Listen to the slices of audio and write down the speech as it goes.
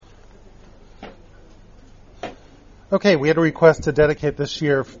Okay, we had a request to dedicate this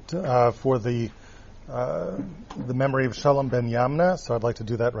year for the memory of Shalom ben Yamna, so I'd like to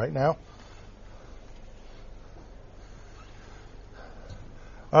do that right now.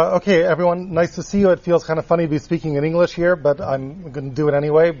 Okay, everyone, nice to see you. It feels kind of funny to be speaking in English here, but I'm going to do it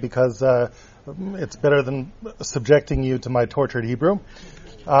anyway because it's better than subjecting you to my tortured Hebrew.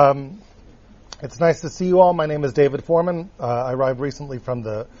 It's nice to see you all. My name is David Foreman. I arrived recently from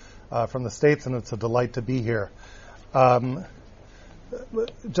the States, and it's a delight to be here.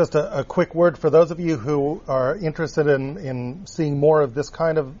 Just a quick word for those of you who are interested in seeing more of this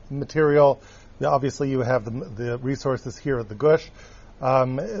kind of material. Obviously, you have the resources here at the Gush.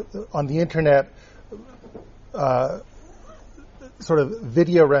 On the internet, sort of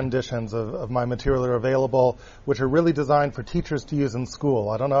video renditions of my material are available, which are really designed for teachers to use in school.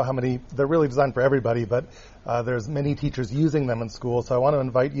 I don't know how many, they're really designed for everybody, but there's many teachers using them in school, so I want to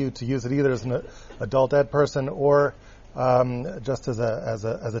invite you to use it either as an adult ed person or just as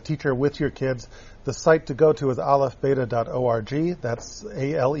a teacher with your kids. The site to go to is alephbeta.org. That's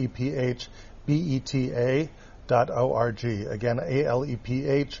alephbeta.org. Again,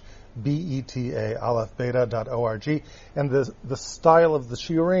 alephbeta, alephbeta.org. And the style of the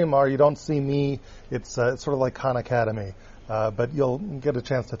shiurim are, you don't see me, it's sort of like Khan Academy, but you'll get a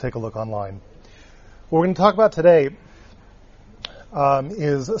chance to take a look online. What we're going to talk about today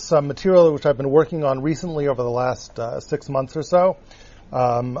is some material which I've been working on recently over the last 6 months or so.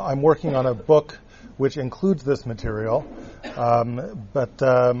 I'm working on a book which includes this material, but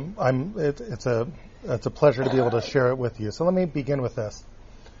it's a pleasure to be able to share it with you. So let me begin with this.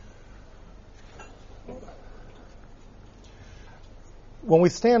 When we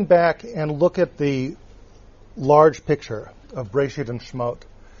stand back and look at the large picture of Breshit and Shemot,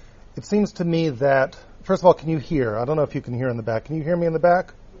 it seems to me that, first of all, can you hear? I don't know if you can hear in the back. Can you hear me in the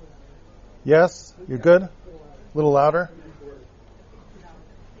back? Yes? You're good? A little louder?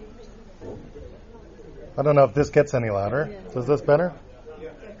 I don't know if this gets any louder. Is this better?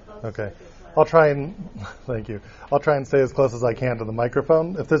 Okay. I'll try and, thank you. I'll try and stay as close as I can to the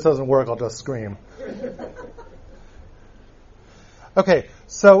microphone. If this doesn't work, I'll just scream. Okay,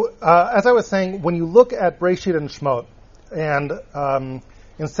 so as I was saying, when you look at Breshit and Shemot, and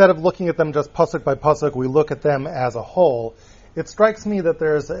instead of looking at them just pasuk by pasuk, we look at them as a whole, it strikes me that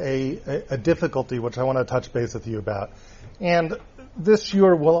there's a difficulty which I want to touch base with you about. And this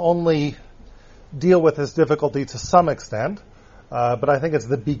shiur will only deal with this difficulty to some extent, but I think it's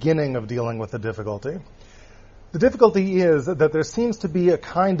the beginning of dealing with the difficulty. The difficulty is that there seems to be a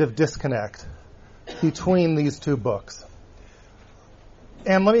kind of disconnect between these two books.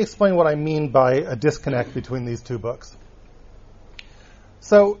 And let me explain what I mean by a disconnect between these two books.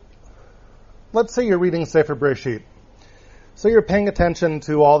 So, let's say you're reading Sefer Breshit. So you're paying attention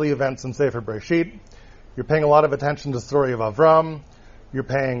to all the events in Sefer Breshit. You're paying a lot of attention to the story of Avram. You're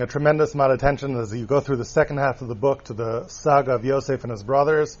paying a tremendous amount of attention as you go through the second half of the book to the saga of Yosef and his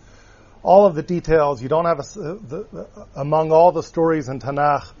brothers. All of the details, you don't have among all the stories in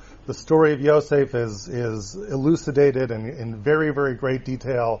Tanakh, the story of Yosef is elucidated in very, very great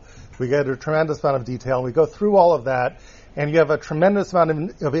detail. We get a tremendous amount of detail. We go through all of that, and you have a tremendous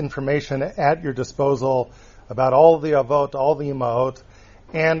amount of information at your disposal about all of the avot, all the imahot,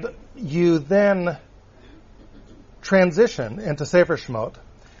 and you then transition into Sefer Shemot,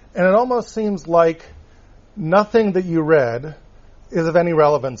 and it almost seems like nothing that you read is of any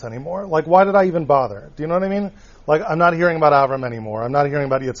relevance anymore. Like, why did I even bother? Do you know what I mean? Like, I'm not hearing about Avram anymore. I'm not hearing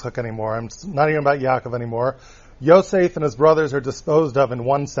about Yitzchak anymore. I'm not hearing about Yaakov anymore. Yosef and his brothers are disposed of in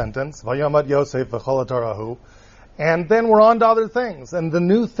one sentence. Vayamad Yosef v'chol ha'torahu. And then we're on to other things. And the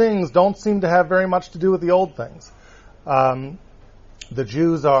new things don't seem to have very much to do with the old things. The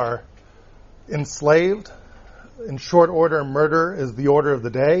Jews are enslaved. In short order, murder is the order of the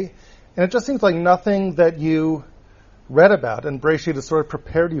day. And it just seems like nothing that you read about and Breshit has sort of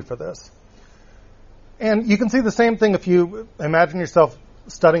prepared you for this. And you can see the same thing if you imagine yourself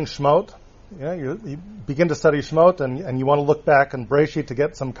studying Shemot. You begin to study Shemot and you want to look back on Breshit to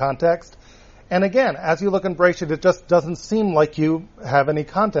get some context. And again, as you look in Breshit, it just doesn't seem like you have any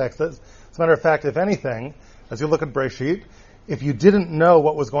context. As a matter of fact, if anything, as you look at Breshit, if you didn't know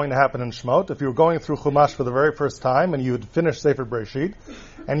what was going to happen in Shemot, if you were going through Chumash for the very first time and you had finished Sefer Breshit,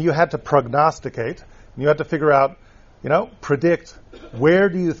 and you had to prognosticate, and you had to figure out, predict where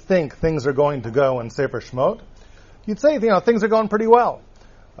do you think things are going to go in Sefer Shemot, you'd say, things are going pretty well.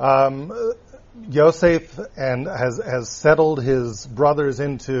 Yosef has settled his brothers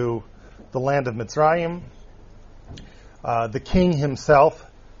into the land of Mitzrayim. The king himself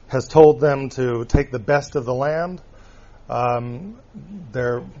has told them to take the best of the land.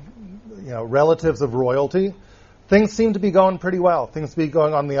 They're relatives of royalty. things seem to be going pretty well. Things seem to be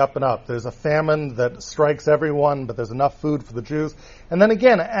going on the up and up. There's a famine that strikes everyone, but there's enough food for the Jews. And then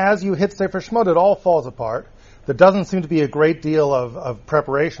again, as you hit Sefer Shemot, it all falls apart. There doesn't seem to be a great deal of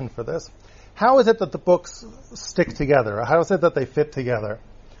preparation for this. How is it that the books stick together? How is it that they fit together?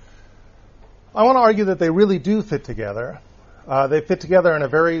 I want to argue that they really do fit together. They fit together in a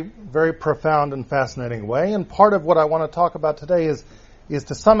very, very profound and fascinating way. And part of what I want to talk about today is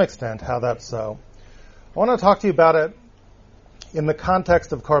to some extent how that's so. I want to talk to you about it in the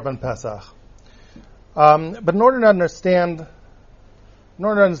context of Korban Pesach. But in order to understand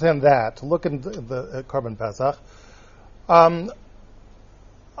that, to look at the Korban Pesach, I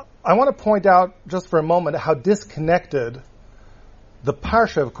want to point out just for a moment how disconnected the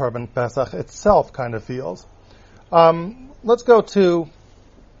Parsha of Korban Pesach itself kind of feels. Let's go to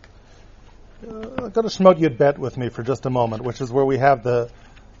Shemot Yud Bet with me for just a moment, which is where we have the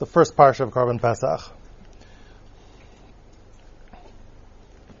first Parsha of Korban Pesach.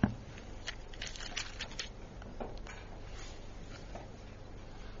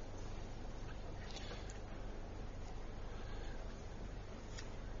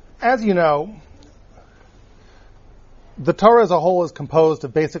 As you know, the Torah as a whole is composed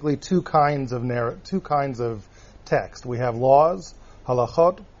of basically two kinds of text. We have laws,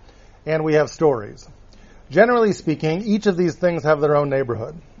 halachot, and we have stories. Generally speaking, each of these things have their own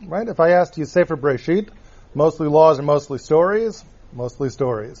neighborhood, right? If I asked you Sefer Breshit, mostly laws or mostly stories? Mostly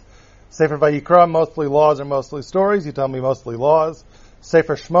stories. Sefer Vayikra, mostly laws or mostly stories? You tell me mostly laws.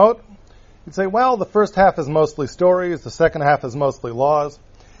 Sefer Shemot, you'd say, well, the first half is mostly stories, the second half is mostly laws.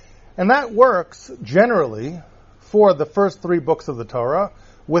 And that works generally for the first three books of the Torah,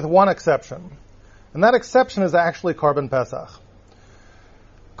 with one exception. And that exception is actually Korban Pesach.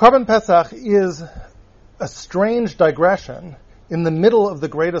 Korban Pesach is a strange digression in the middle of the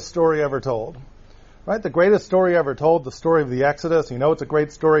greatest story ever told. Right? The greatest story ever told, the story of the Exodus. You know it's a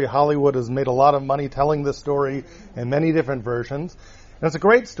great story. Hollywood has made a lot of money telling this story in many different versions. And it's a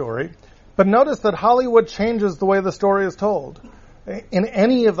great story. But notice that Hollywood changes the way the story is told. In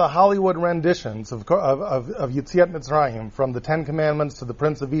any of the Hollywood renditions of Yetziat Mitzrayim, from the Ten Commandments to the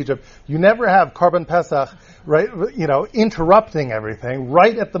Prince of Egypt, you never have Korban Pesach, right? You know, interrupting everything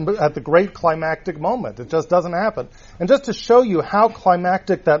right at the great climactic moment. It just doesn't happen. And just to show you how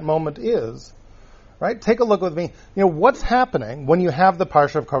climactic that moment is, right? Take a look with me. You know what's happening when you have the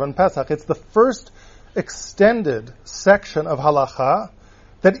Parsha of Korban Pesach. It's the first extended section of halacha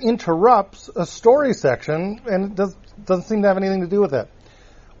that interrupts a story section, and it doesn't seem to have anything to do with it.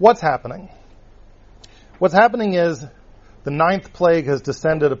 What's happening? What's happening is the 9th plague has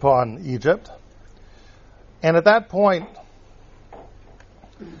descended upon Egypt, and at that point,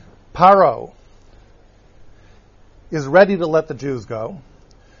 Paro is ready to let the Jews go,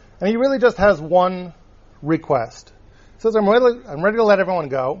 and he really just has one request. He says, I'm ready to let everyone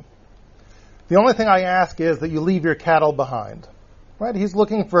go. The only thing I ask is that you leave your cattle behind. Right? He's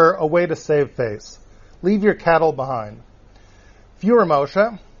looking for a way to save face. Leave your cattle behind. If you were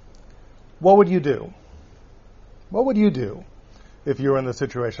Moshe, what would you do? What would you do if you were in this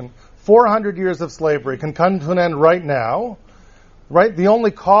situation? 400 years of slavery can come to an end right now. Right? The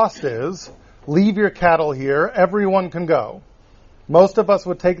only cost is leave your cattle here. Everyone can go. Most of us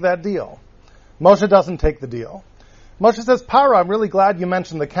would take that deal. Moshe doesn't take the deal. Moshe says, Paro, I'm really glad you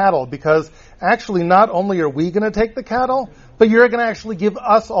mentioned the cattle, because actually not only are we going to take the cattle, but you're going to actually give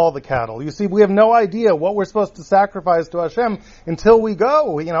us all the cattle. You see, we have no idea what we're supposed to sacrifice to Hashem until we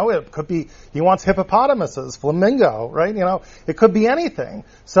go. You know, it could be, he wants hippopotamuses, flamingo, right? You know, it could be anything.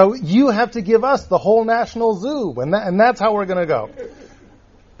 So you have to give us the whole national zoo, and that's how we're going to go.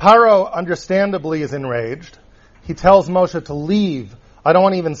 Paro, understandably, is enraged. He tells Moshe to leave. I don't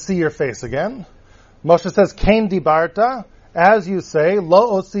want to even see your face again. Moshe says, Kain dibarta, as you say,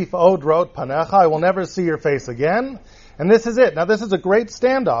 lo osif od rot panecha, I will never see your face again. And this is it. Now this is a great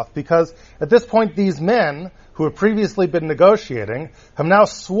standoff, because at this point these men, who have previously been negotiating, have now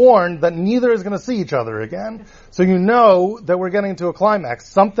sworn that neither is going to see each other again. So you know that we're getting to a climax.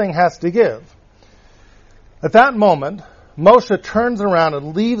 Something has to give. At that moment, Moshe turns around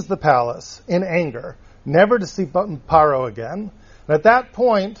and leaves the palace in anger, never to see Paro again. And at that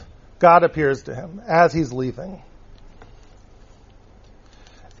point, God appears to him as he's leaving.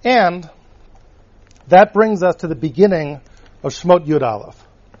 And that brings us to the beginning of Shemot Yud Aleph.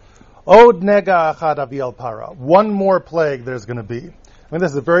 Od nega achad aviel Paro. One more plague there's going to be. I mean,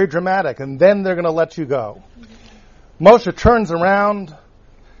 this is very dramatic. And then they're going to let you go. Moshe turns around,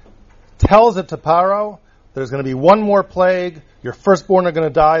 tells it to Paro. There's going to be one more plague. Your firstborn are going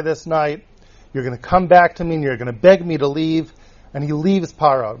to die this night. You're going to come back to me and you're going to beg me to leave. and he leaves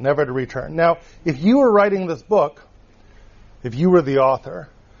Paro, never to return. Now, if you were writing this book, if you were the author,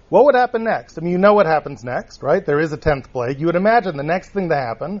 what would happen next? I mean, you know what happens next, right? There is a 10th plague. You would imagine the next thing to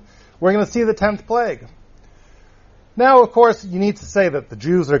happen, we're going to see the 10th plague. Now, of course, you need to say that the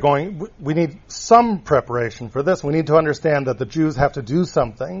Jews we need some preparation for this. We need to understand that the Jews have to do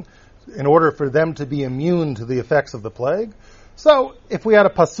something in order for them to be immune to the effects of the plague. So, if we had a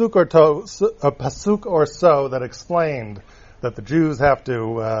pasuk or so that explained that the Jews have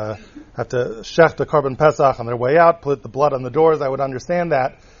to shech the Korban Pesach on their way out, put the blood on the doors, I would understand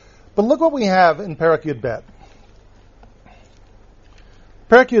that. But look what we have in Perek Yud Bet.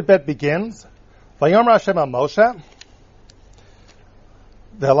 Perek Yud Bet begins, Vayomer Hashem al Moshe,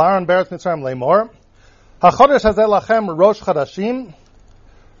 V'el Beretz Mitzrayim Leimor, HaChodesh hazeh lachem Rosh Chadashim,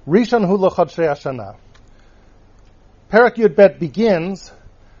 Rishon hu l'chodshei Hashana. Perek Yud Bet begins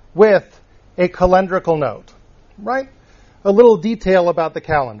with a calendrical note, right? A little detail about the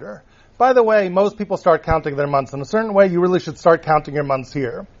calendar. By the way, most people start counting their months in a certain way. You really should start counting your months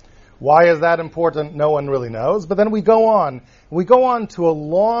here. Why is that important? No one really knows. But then we go on. We go on to a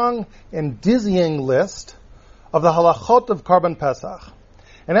long and dizzying list of the halachot of Korban Pesach.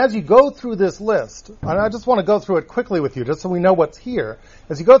 And as you go through this list, and I just want to go through it quickly with you, just so we know what's here.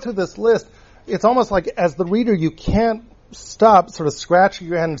 As you go through this list, it's almost like as the reader, you can't stop sort of scratching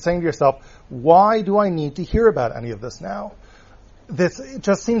your head and saying to yourself, why do I need to hear about any of this now? This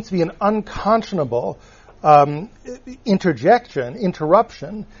just seems to be an unconscionable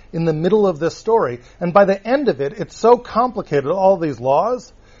interruption in the middle of this story. And by the end of it, it's so complicated, all these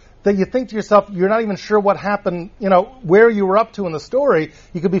laws, that you think to yourself, you're not even sure what happened, where you were up to in the story.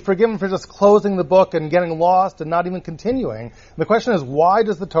 You could be forgiven for just closing the book and getting lost and not even continuing. And the question is, why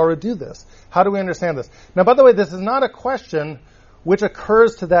does the Torah do this? How do we understand this? Now, by the way, this is not a question which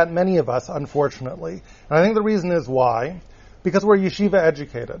occurs to that many of us, unfortunately. And I think the reason is why. Because we're yeshiva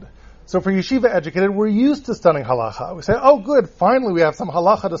educated. So for yeshiva educated, we're used to studying halacha. We say, oh good, finally we have some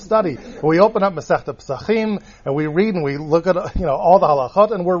halacha to study. And we open up Masechta Pesachim, and we read and we look at, all the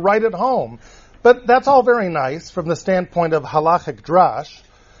halachot, and we're right at home. But that's all very nice from the standpoint of halachic drash,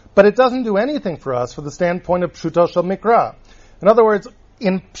 but it doesn't do anything for us from the standpoint of pshuto shel mikra. In other words,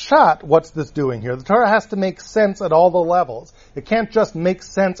 in Pshat, what's this doing here? The Torah has to make sense at all the levels. It can't just make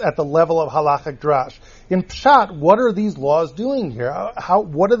sense at the level of halachic drash. In Pshat, what are these laws doing here?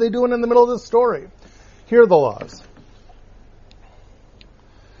 What are they doing in the middle of this story? Here are the laws.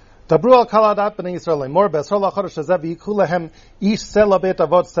 Dabru al kal adat b'nei Yisrael lemor b'esor lachodesh hazeh v'yikhu lehem ish sela beit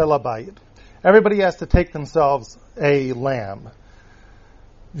avot sela bayit. Everybody has to take themselves a lamb.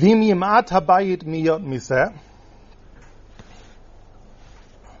 V'im yimat habayit miyot miseh.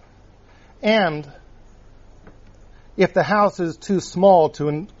 And if the house is too small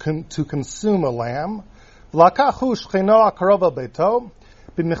to consume a lamb, now,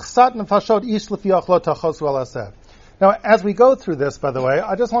 as we go through this, by the way,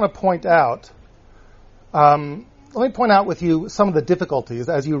 I just want to point out, let me point out with you some of the difficulties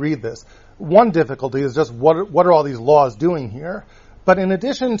as you read this. One difficulty is just what are all these laws doing here? But in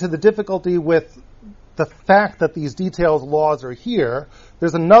addition to the difficulty with the fact that these detailed laws are here,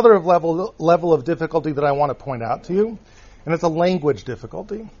 there's another level of difficulty that I want to point out to you, and it's a language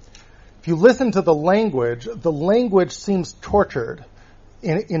difficulty. If you listen to the language seems tortured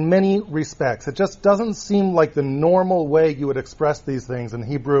in many respects. It just doesn't seem like the normal way you would express these things in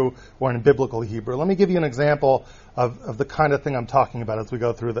Hebrew or in biblical Hebrew. Let me give you an example of the kind of thing I'm talking about as we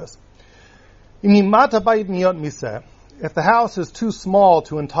go through this. If the house is too small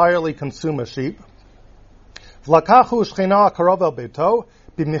to entirely consume a sheep, now, would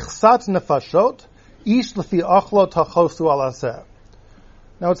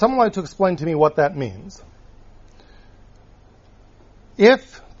someone like to explain to me what that means?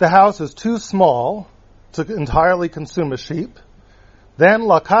 If the house is too small to entirely consume a sheep, then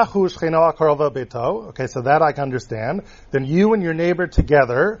lakachu shcheno akarova beto. Okay, so that I can understand. Then you and your neighbor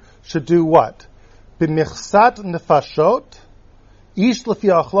together should do what? B'michsat nefashot ish lefi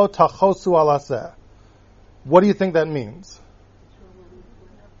achlo tachosu alaseh. What do you think that means?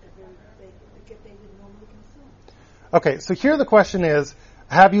 Okay, so here the question is,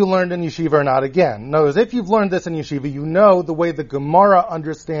 have you learned in yeshiva or not? Again, notice if you've learned this in yeshiva, you know the way the Gemara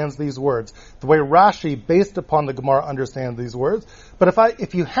understands these words, the way Rashi, based upon the Gemara, understands these words. But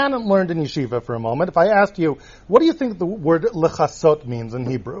if you hadn't learned in yeshiva for a moment, if I asked you, what do you think the word lechasot means in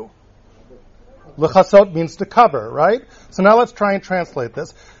Hebrew? Lechasot means to cover, right? So now let's try and translate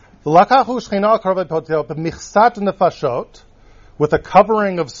this. Which with a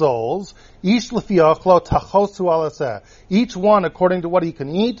covering of souls. Ish lefiachlo tachosu alaseh. Each one, according to what he can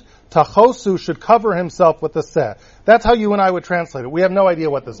eat, tachosu should cover himself with the seh. That's how you and I would translate it. We have no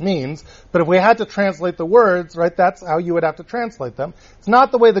idea what this means, but if we had to translate the words, right, that's how you would have to translate them. It's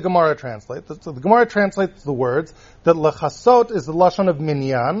not the way the Gemara translates. So the Gemara translates the words that lechasot is the lashon of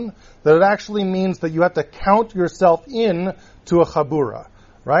minyan, that it actually means that you have to count yourself in to a chabura.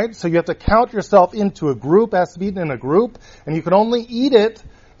 Right? So you have to count yourself into a group, has to be eaten in a group, and you can only eat it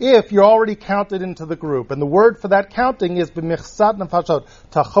if you're already counted into the group. And the word for that counting is b'michsat nefashot,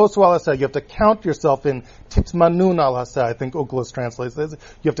 tachosu al haseh. You have to count yourself in, titmanun al haseh, I think Uglus translates this.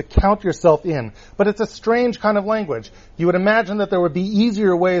 You have to count yourself in. But it's a strange kind of language. You would imagine that there would be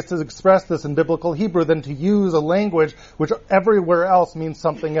easier ways to express this in biblical Hebrew than to use a language which everywhere else means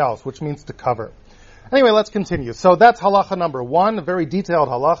something else, which means to cover. Anyway, let's continue. So that's halacha number 1, a very detailed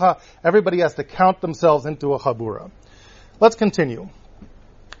halacha. Everybody has to count themselves into a chabura. Let's continue.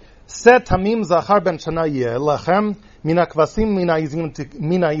 Set tamim zachar ben shana lechem mina kvasim mina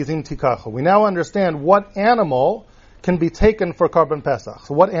yizim tikachu. We now understand what animal can be taken for Karban Pesach.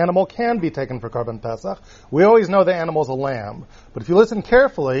 So what animal can be taken for Karban Pesach? We always know the animal's a lamb. But if you listen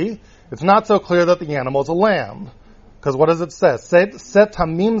carefully, it's not so clear that the animal's a lamb. Because what does it say? Set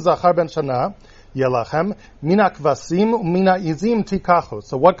tamim zachar ben shana Yelachem, mina kvasim, mina izim tikachu.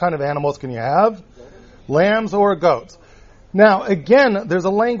 So what kind of animals can you have? Lambs or goats. Now, again, there's a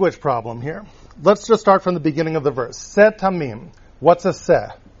language problem here. Let's just start from the beginning of the verse. Se tamim. What's a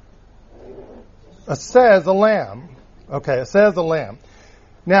se? A se is a lamb. Okay, a se is a lamb.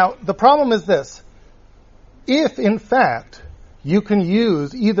 Now, the problem is this. If, in fact, you can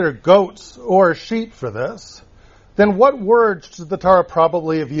use either goats or sheep for this, then what word should the Torah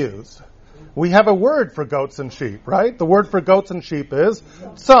probably have used? We have a word for goats and sheep, right? The word for goats and sheep is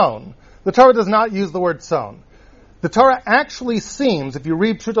tson. The Torah does not use the word tson. The Torah actually seems, if you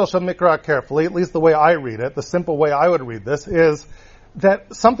read Pshuto Shel Mikra carefully, at least the way I read it, the simple way I would read this, is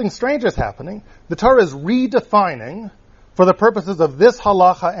that something strange is happening. The Torah is redefining, for the purposes of this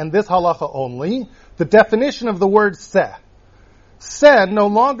halacha and this halacha only, the definition of the word seh. Seh no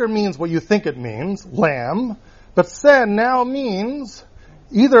longer means what you think it means, lamb, but seh now means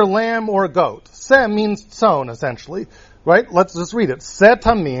either lamb or goat. Seh means tzon, essentially. Right? Let's just read it. Seh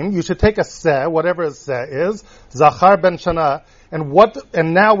tamim, you should take a seh, whatever a seh is, zachar ben shana,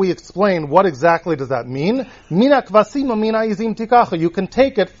 and now we explain what exactly does that mean. Mina kvasim mina izim tikacha. You can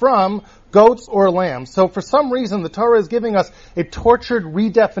take it from goats or lambs. So for some reason, the Torah is giving us a tortured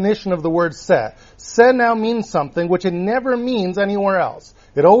redefinition of the word seh. Seh now means something which it never means anywhere else.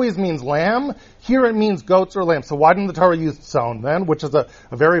 It always means lamb. Here it means goats or lambs. So why didn't the Torah use tzon then, which is a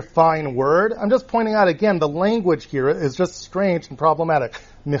very fine word? I'm just pointing out again, the language here is just strange and problematic.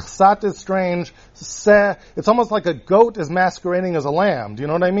 Michsat is strange. Seh, it's almost like a goat is masquerading as a lamb. Do you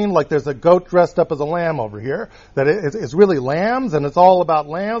know what I mean? Like there's a goat dressed up as a lamb over here. That it's really lambs and it's all about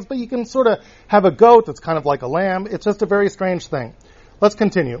lambs, but you can sort of have a goat that's kind of like a lamb. It's just a very strange thing. Let's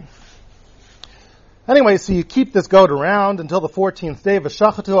continue. Anyway, so you keep this goat around until the 14th day.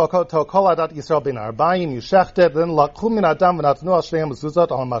 V'shachatu al kol adat Yisrael ben arbayim. You shecht it. Then lakhu min adam v'natnu al shneim mezuzot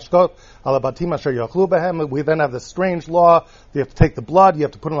al mashkot al abatim asher yachlu behem. We then have this strange law. You have to take the blood. You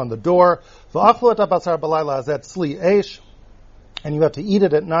have to put it on the door. V'achlu et abasar b'layla hazet sli eish. And you have to eat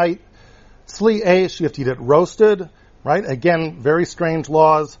it at night. Sli eish. You have to eat it roasted. Right? Again, very strange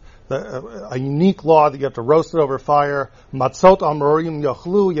laws. A unique law that you have to roast it over fire. Matzot al merorim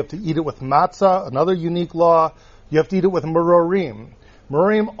yochlu, you have to eat it with matzah, another unique law. You have to eat it with merorim.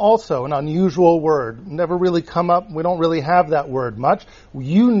 Merorim also an unusual word. Never really come up, we don't really have that word much.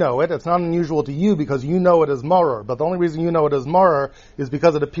 You know it, it's not unusual to you because you know it as maror, but the only reason you know it as maror is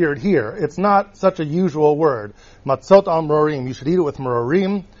because it appeared here. It's not such a usual word. Matzot al merorim, you should eat it with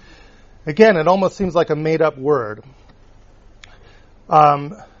merorim. Again, it almost seems like a made-up word.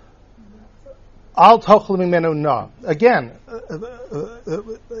 Al tochel mimenu na. Again,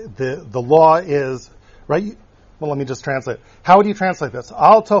 the law is, right? Well, let me just translate. How would you translate this?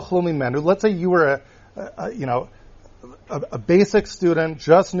 Al tochel mimenu. Let's say you were a basic student,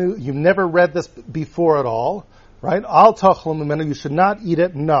 just knew, you've never read this before at all, right? Al tochel mimenu. You should not eat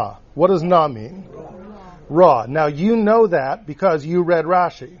it na. What does na mean? Raw. Now you know that because you read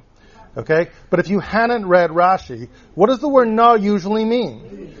Rashi. Okay? But if you hadn't read Rashi, what does the word na usually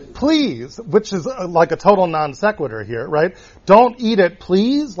mean? Please, which is like a total non sequitur here, right? Don't eat it,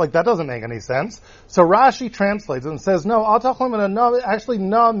 please. Like that doesn't make any sense. So Rashi translates it and says, no, actually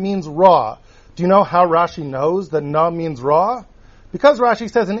na means raw. Do you know how Rashi knows that na means raw? Because Rashi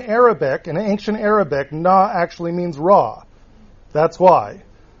says in Arabic, in ancient Arabic, na actually means raw. That's why.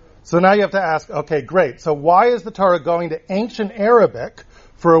 So now you have to ask, okay, great. So why is the Torah going to ancient Arabic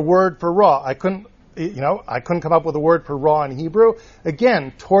for a word for raw? I couldn't come up with a word for raw in Hebrew.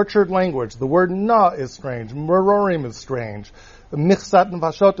 Again, tortured language. The word na is strange. Merorim is strange. Michsat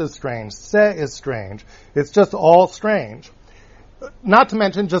nefashot is strange. Se is strange. It's just all strange. Not to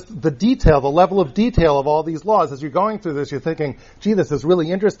mention just the detail, the level of detail of all these laws. As you're going through this, you're thinking, gee, this is really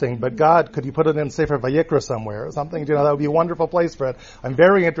interesting, but God, could you put it in Sefer Vayikra somewhere or something? That would be a wonderful place for it. I'm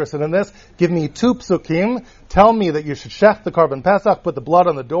very interested in this. Give me 2 psukim. Tell me that you should shech the Korban Pesach, put the blood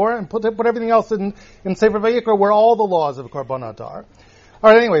on the door, and put everything else in Sefer Vayikra where all the laws of Korbanot are.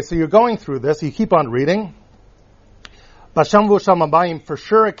 All right, anyway, so you're going through this. You keep on reading. Basham v'usham abayim, for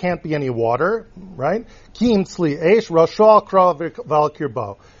sure it can't be any water, right? Ki im tzli eish, roshal kra val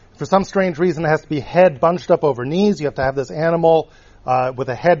kirbo. For some strange reason it has to be head bunched up over knees. You have to have this animal with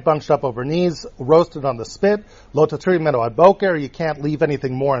a head bunched up over knees, roasted on the spit. Lo taturi meno ad boker, you can't leave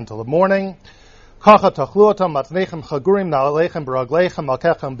anything more until the morning. Kacha tachlu otam matznechem chagurim na'alechem baraglechem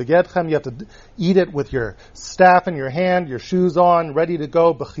malkechem begedchem. You have to eat it with your staff in your hand, your shoes on, ready to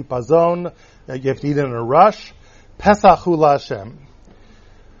go, b'chipazon. You have to eat it in a rush. Pesach hu Hashem.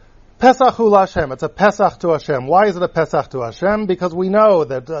 Pesach hu Hashem. It's a Pesach to Hashem. Why is it a Pesach to Hashem? Because we know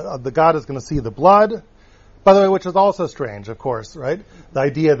that the God is going to see the blood. By the way, which is also strange, of course, right? The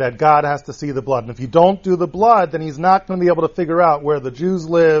idea that God has to see the blood. And if you don't do the blood, then he's not going to be able to figure out where the Jews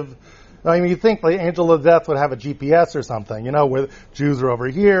live. I mean, you'd think the angel of death would have a GPS or something, where Jews are over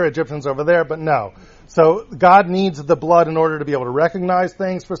here, Egyptians over there, but no. So God needs the blood in order to be able to recognize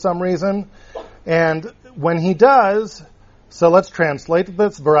things for some reason. And when he does, so let's translate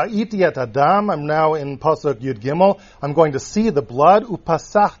this. V'ra'iti et adam. I'm now in Pasuk Yud Gimel. I'm going to see the blood.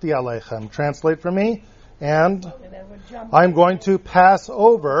 Upasachti aleichem. Translate for me. And I'm going to pass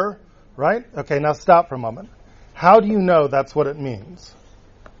over. Right? Okay, now stop for a moment. How do you know that's what it means?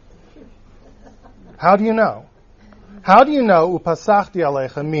 How do you know? How do you know upasachti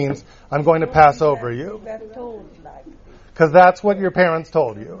aleichem means I'm going to pass over you? Because that's what your parents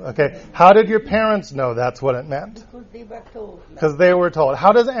told you. Okay. How did your parents know that's what it meant? Because they were told.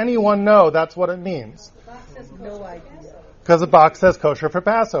 How does anyone know that's what it means? No idea. Because the box says kosher for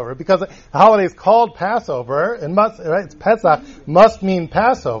Passover. Because the holiday is called Passover, it's Pesach, must mean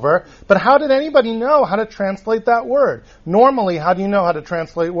Passover. But how did anybody know how to translate that word? Normally, how do you know how to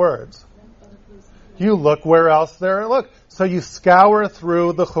translate words? You look where else there. Look. So you scour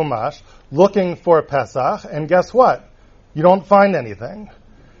through the Chumash looking for Pesach, and guess what? You don't find anything.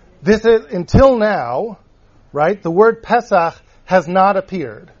 This is, until now, right, the word Pesach has not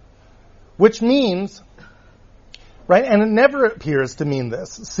appeared. Which means, right, and it never appears to mean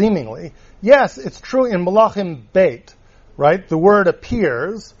this, seemingly. Yes, it's true in Malachim Beit, right, the word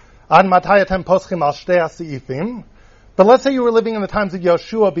appears, Ad matayatem poschim al shtei ha'seifim, but let's say you were living in the times of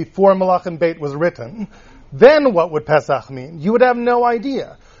Yoshua before Malachim Beit was written, then what would Pesach mean? You would have no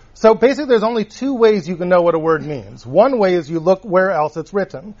idea. So basically there's only 2 ways you can know what a word means. One way is you look where else it's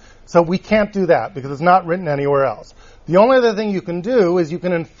written. So we can't do that because it's not written anywhere else. The only other thing you can do is you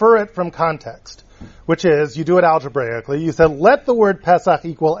can infer it from context, which is you do it algebraically. You said, let the word Pesach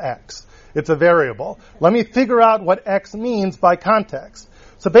equal X. It's a variable. Let me figure out what X means by context.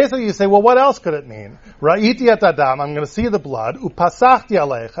 So basically you say, well, what else could it mean? Ra'iti et adam, I'm going to see the blood, upasachti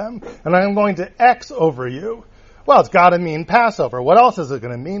aleichem, and I'm going to X over you. Well, it's got to mean Passover. What else is it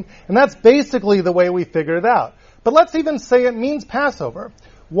going to mean? And that's basically the way we figure it out. But let's even say it means Passover.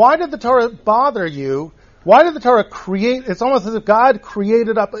 Why did the Torah bother you? Why did the Torah create? It's almost as if God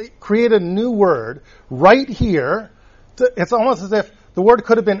created a new word right here. It's almost as if the word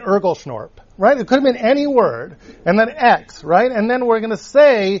could have been Ergelschnorp, right? It could have been any word, and then X, right? And then we're going to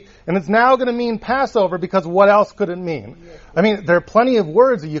say, and it's now going to mean Passover because what else could it mean? I mean, there are plenty of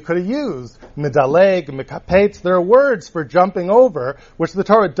words that you could have used. Midaleg, mikapetz, there are words for jumping over, which the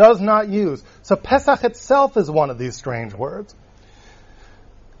Torah does not use. So Pesach itself is one of these strange words.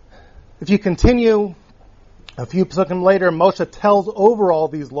 If you continue, a few psukim later, Moshe tells over all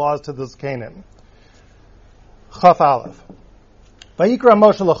these laws to the Zkanim. Chaf Aleph. Vayikra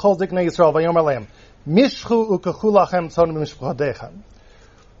Moshe l'chol ziknei Yisrael vayomer lehem mishchu ukachu lachem tzon b'mishpachotechem.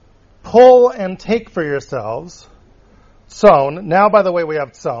 Pull and take for yourselves tzon. Now, by the way, we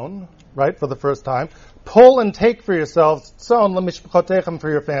have tzon, right, for the first time. Pull and take for yourselves tzon l'mishpachotechem,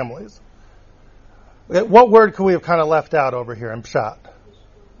 for your families. What word could we have kind of left out over here in Pshat?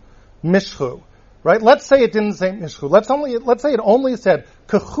 Mishchu. Right? Let's say it didn't say mishchu. Let's say it only said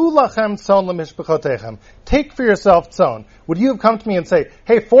kachu lachem tzon lemishpachotechem. Take for yourself tzon. Would you have come to me and say,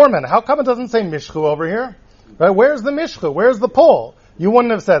 "Hey, foreman, how come it doesn't say mishchu over here? Right? Where's the mishchu? Where's the pull?" You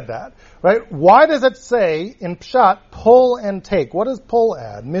wouldn't have said that, right? Why does it say in Pshat, pull and take? What does pull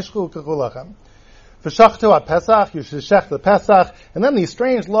add? Mishchu kechulachem. V'shachtu ha-pesach, you should shech the Pesach, and then these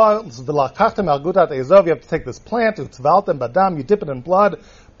strange laws, v'lachachtem al gutat ezov, you have to take this plant, utzvaltem badam, you dip it in blood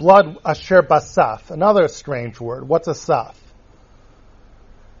asher basaf. Another strange word. What's a saf?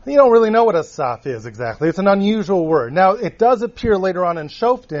 You don't really know what a saf is exactly. It's an unusual word. Now, it does appear later on in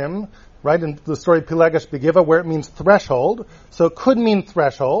Shoftim, right, in the story Pilegesh Begiva, where it means threshold, so it could mean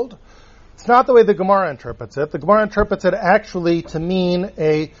threshold. It's not the way the Gemara interprets it. The Gemara interprets it actually to mean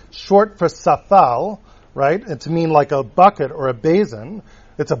a short for safal, right? And to mean like a bucket or a basin.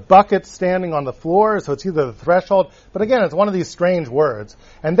 It's a bucket standing on the floor, so it's either the threshold. But again, it's one of these strange words.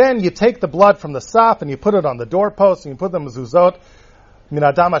 And then you take the blood from the saf and you put it on the doorpost and you put them mezuzot, min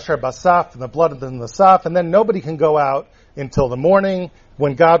adam asher basaf, and the blood in the saf, and then nobody can go out until the morning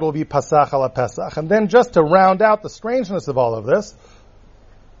when God will be pasach ala pesach. And then just to round out the strangeness of all of this,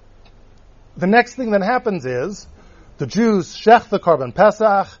 the next thing that happens is the Jews shech the korban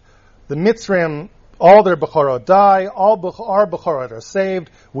pesach, the Mitzrim, all their bechorot die, our bechorot are saved,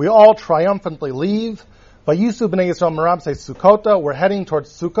 we all triumphantly leave. Vayisu b'nei Yisrael Meram say Sukkota, we're heading towards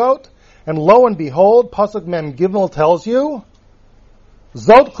Sukkot, and lo and behold, Pasuk Mem Gimel tells you,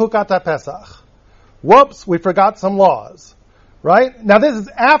 Zot Chukata Pesach. Whoops, we forgot some laws. Right? Now this is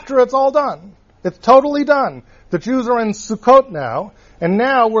after it's all done. It's totally done. The Jews are in Sukkot now, and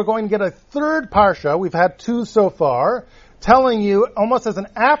now we're going to get a third parsha, we've had two so far, telling you, almost as an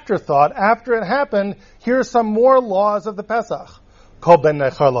afterthought, after it happened, here's some more laws of the Pesach. Kol ben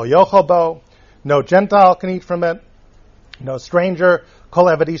nechar lo yochel bo, no Gentile can eat from it, no stranger, kol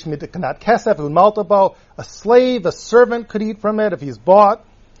evadish mitkanat kesef u'malta bo, a slave, a servant could eat from it if he's bought.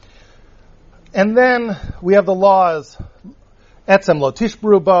 And then we have the laws, etzem lo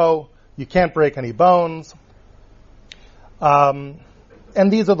tishbru bo, you can't break any bones. And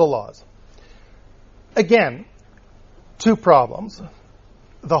these are the laws. Again, two problems.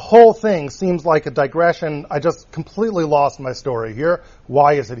 The whole thing seems like a digression. I just completely lost my story here.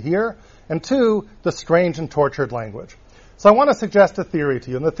 Why is it here? And two, the strange and tortured language. So I want to suggest a theory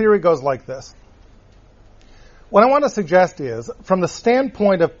to you, and the theory goes like this. What I want to suggest is, from the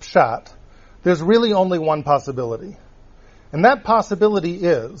standpoint of Pshat, there's really only one possibility. And that possibility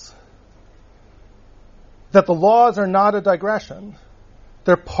is that the laws are not a digression.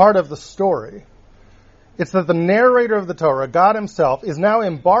 They're part of the story. It's that the narrator of the Torah, God himself, is now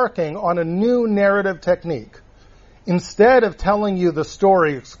embarking on a new narrative technique. Instead of telling you the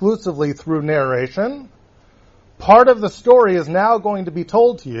story exclusively through narration, part of the story is now going to be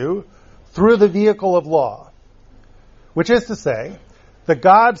told to you through the vehicle of law. Which is to say, that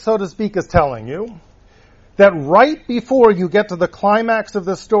God, so to speak, is telling you that right before you get to the climax of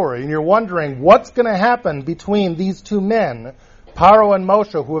the story, and you're wondering what's going to happen between these two men, Paro and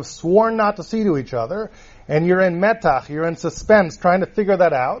Moshe, who have sworn not to see to each other, and you're in metach, you're in suspense, trying to figure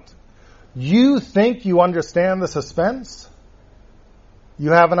that out, you think you understand the suspense?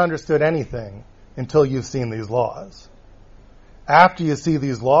 You haven't understood anything until you've seen these laws. After you see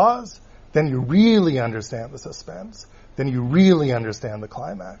these laws, then you really understand the suspense. Then you really understand the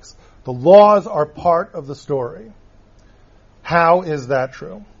climax. The laws are part of the story. How is that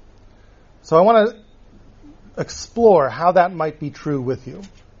true? So I want to explore how that might be true with you.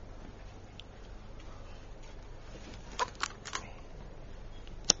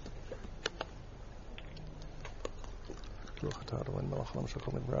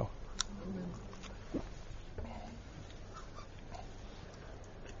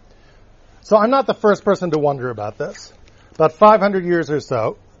 So I'm not the first person to wonder about this. About 500 years or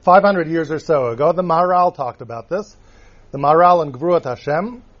so ago, the Maharal talked about this. The Maharal in Gvurat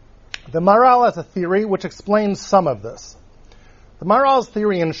Hashem. The Maharal has a theory which explains some of this. The Maharal's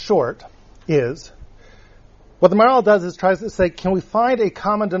theory, in short, is what the Maharal does is tries to say, can we find a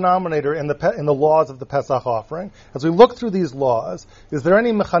common denominator in the laws of the Pesach offering? As we look through these laws, is there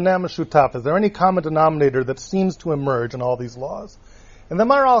any mechaneh meshutaf? Is there any common denominator that seems to emerge in all these laws? And the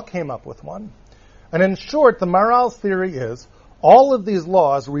Maharal came up with one. And in short, the Maharal's theory is all of these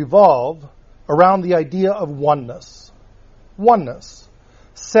laws revolve around the idea of oneness. Oneness.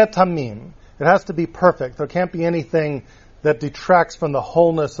 Set tamim. It has to be perfect. There can't be anything that detracts from the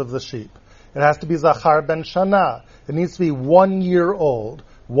wholeness of the sheep. It has to be Zachar ben Shana. It needs to be 1 year old.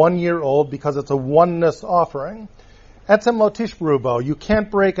 1 year old because it's a oneness offering. Etzem lo tishbru bo. You can't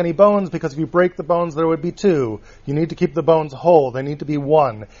break any bones because if you break the bones there would be two. You need to keep the bones whole. They need to be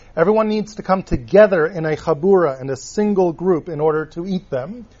one. Everyone needs to come together in a chabura, in a single group in order to eat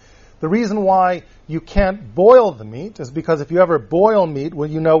them. The reason why you can't boil the meat is because if you ever boil meat, well,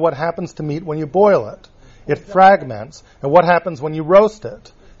 you know what happens to meat when you boil it. It fragments. And what happens when you roast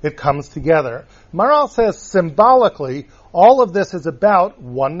it? It comes together. Maharal says symbolically, all of this is about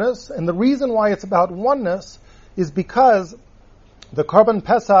oneness, and the reason why it's about oneness is because the Korban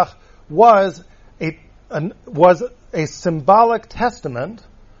Pesach was a symbolic testament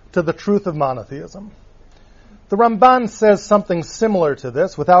to the truth of monotheism. The Ramban says something similar to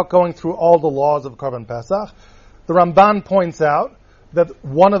this without going through all the laws of Korban Pesach. The Ramban points out that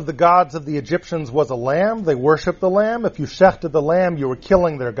one of the gods of the Egyptians was a lamb. They worshipped the lamb. If you shechted the lamb, you were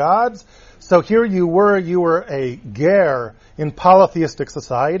killing their gods. So here you were a ger in polytheistic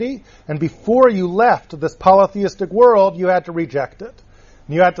society, and before you left this polytheistic world, you had to reject it.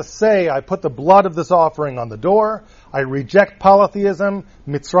 And you had to say, I put the blood of this offering on the door, I reject polytheism,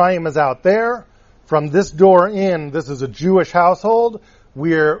 Mitzrayim is out there, from this door in, this is a Jewish household,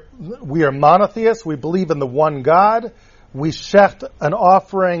 we are monotheists, we believe in the one God, we shecht an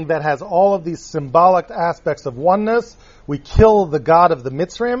offering that has all of these symbolic aspects of oneness. We kill the god of the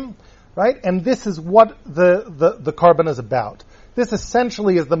Mitzrayim, right? And this is what the Korban is about. This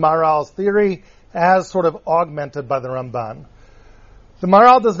essentially is the Maharal's theory as sort of augmented by the Ramban. The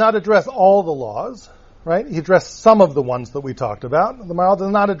Maharal does not address all the laws, right? He addressed some of the ones that we talked about. The Maharal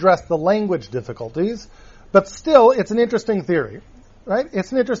does not address the language difficulties, but still it's an interesting theory. Right?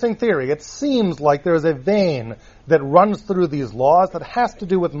 It's an interesting theory. It seems like there's a vein that runs through these laws that has to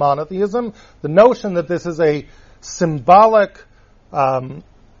do with monotheism. The notion that this is a symbolic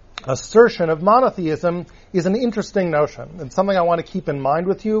assertion of monotheism is an interesting notion. It's something I want to keep in mind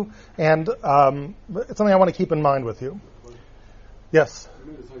with you. And it's something I want to keep in mind with you. Yes? I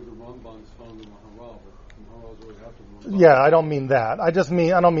mean, it's like the Ramban's following the Maharal, but the Maharal's always after the Ramban. Yeah, I don't mean that. I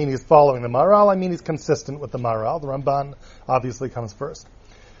don't mean he's following the Maharal. I mean he's consistent with the Maharal. The Ramban obviously comes first.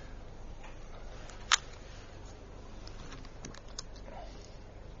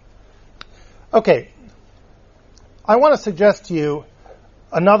 Okay. I want to suggest to you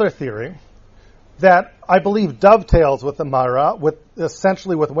another theory that I believe dovetails with the Maharal,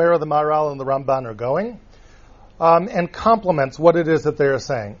 essentially with where the Maharal and the Ramban are going, and complements what it is that they are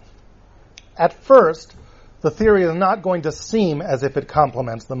saying. At first, the theory is not going to seem as if it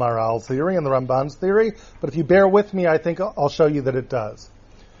complements the Maharal's theory and the Ramban's theory, but if you bear with me, I think I'll show you that it does.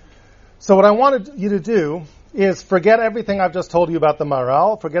 So what I wanted you to do is forget everything I've just told you about the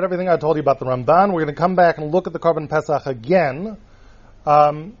Maharal, forget everything I told you about the Ramban. We're going to come back and look at the Korban Pesach again.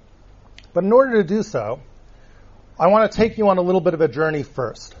 But in order to do so, I want to take you on a little bit of a journey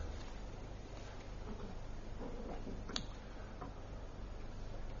first.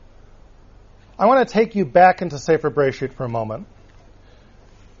 I want to take you back into Sefer Bereshit for a moment.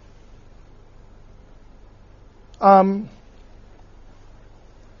 Let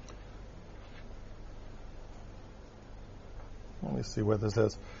me see where this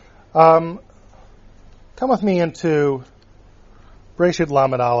is. Come with me into Bereshit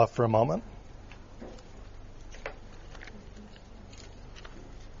Lamed Aleph for a moment.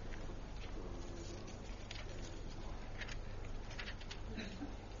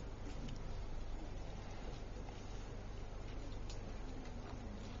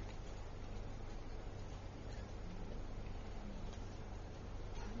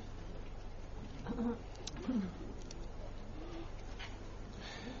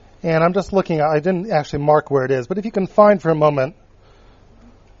 And I'm just looking, I didn't actually mark where it is, but if you can find for a moment,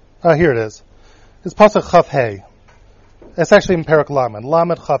 here it is. It's Pasuk Chaf Hey. It's actually in Perek Lamed,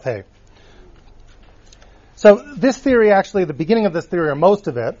 Lamed Chaf Hey. So this theory actually, the beginning of this theory, or most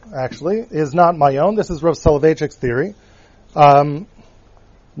of it actually, is not my own. This is Rav Soloveitchik's theory. Not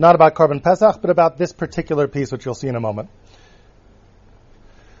about Korban Pesach, but about this particular piece, which you'll see in a moment.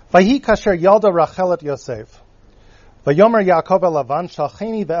 Vayi kasher yalda Rachel et Yosef. Vayomer Yaakov el Lavan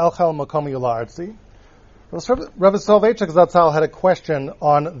shalcheni ve'elchel makom yula artzi. Rabbi Soloveitchik Zatzal had a question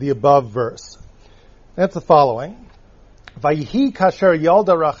on the above verse. And it's the following. Vayihi kasher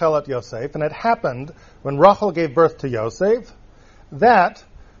yalda Rachel et Yosef, and it happened when Rachel gave birth to Yosef, that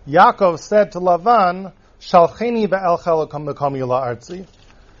Yaakov said to Lavan, shalcheni ve'elchel makom yula artzi.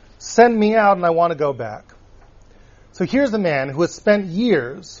 Send me out and I want to go back. So here's a man who has spent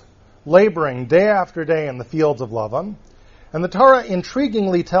years laboring day after day in the fields of Lavan. And the Torah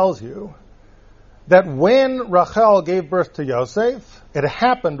intriguingly tells you that when Rachel gave birth to Yosef, it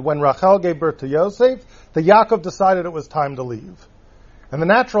happened when Rachel gave birth to Yosef, that Yaakov decided it was time to leave. And the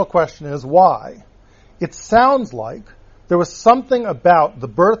natural question is, why? It sounds like there was something about the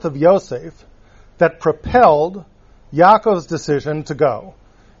birth of Yosef that propelled Yaakov's decision to go.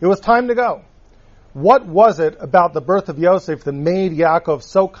 It was time to go. What was it about the birth of Yosef that made Yaakov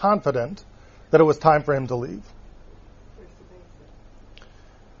so confident that it was time for him to leave?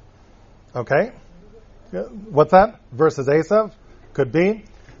 Okay. What's that? Versus Esav? Could be.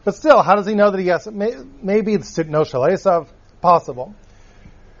 But still, how does he know that he has? Maybe it's no shel Esav. Possible.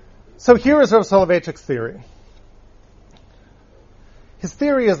 So here is Rav Soloveitchik's theory. His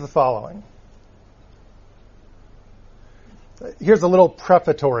theory is the following. Here's a little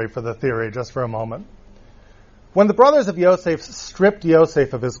prefatory for the theory, just for a moment. When the brothers of Yosef stripped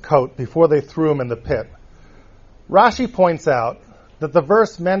Yosef of his coat before they threw him in the pit, Rashi points out that the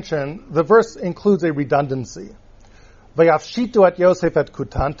verse includes a redundancy. Vayafshitu et Yosef et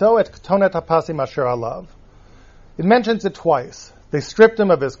kutanto et ketonet hapasim asher alav. It mentions it twice. They stripped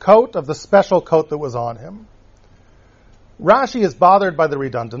him of his coat, of the special coat that was on him. Rashi is bothered by the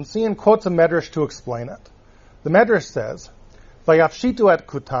redundancy and quotes a medrash to explain it. The medrash says, Vayafshitu et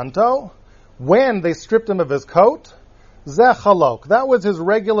kutanto, when they stripped him of his coat, zeh chalok, that was his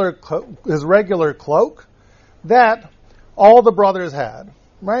regular cloak that all the brothers had.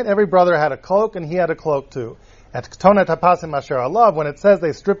 Right? Every brother had a cloak, and he had a cloak too. At ketonet hapasim asher alav, when it says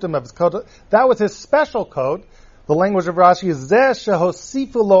they stripped him of his coat, that was his special coat. The language of Rashi is zeh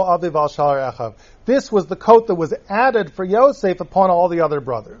shehosifu lo aviv al sha'ar echav. This was the coat that was added for Yosef upon all the other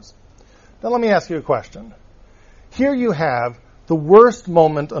brothers. Now let me ask you a question. Here you have the worst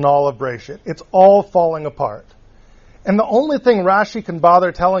moment in all of Breshit. It's all falling apart. And the only thing Rashi can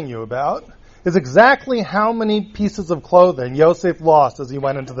bother telling you about is exactly how many pieces of clothing Yosef lost as he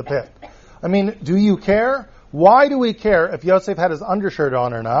went into the pit. I mean, do you care? Why do we care if Yosef had his undershirt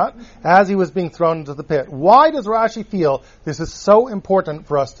on or not as he was being thrown into the pit? Why does Rashi feel this is so important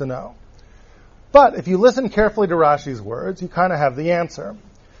for us to know? But if you listen carefully to Rashi's words, you kind of have the answer.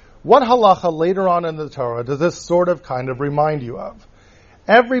 What halacha later on in the Torah does this sort of kind of remind you of?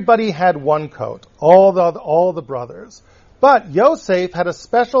 Everybody had one coat, all the brothers. But Yosef had a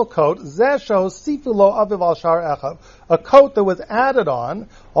special coat, zesho sifulo aviv al shar echav, a coat that was added on.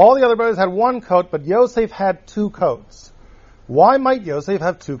 All the other brothers had one coat, but Yosef had two coats. Why might Yosef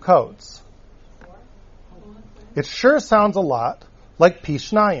have two coats? It sure sounds a lot like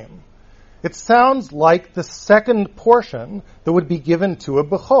Pishnayim. It sounds like the second portion that would be given to a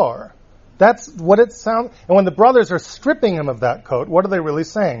Bechor. That's what it sounds. And when the brothers are stripping him of that coat, what are they really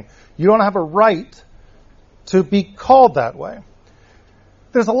saying? You don't have a right to be called that way.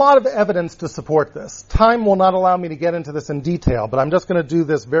 There's a lot of evidence to support this. Time will not allow me to get into this in detail, but I'm just going to do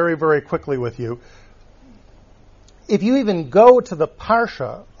this very, very quickly with you. If you even go to the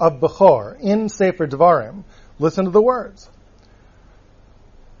Parsha of Bechor in Sefer Devarim, listen to the words.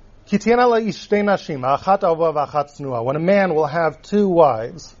 When a man will have two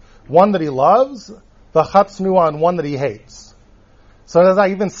wives, one that he loves, and one that he hates. So as I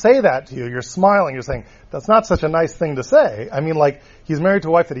even say that to you, you're smiling, you're saying, that's not such a nice thing to say. I mean, like, he's married to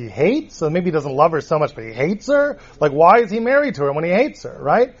a wife that he hates, so maybe he doesn't love her so much, but he hates her? Like, why is he married to her when he hates her,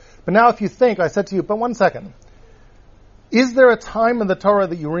 right? But now if you think, I said to you, but one second. Is there a time in the Torah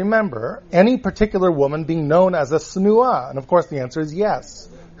that you remember any particular woman being known as a snua? And of course the answer is yes.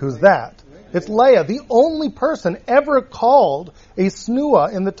 Who's that? It's Leah. The only person ever called a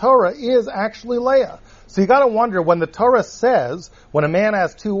snua in the Torah is actually Leah. So you got to wonder, when the Torah says when a man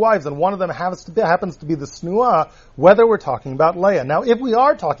has two wives and one of them happens to be the snua, whether we're talking about Leah. Now, if we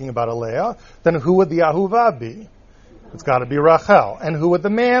are talking about a Leah, then who would the Ahuva be? It's got to be Rachel. And who would the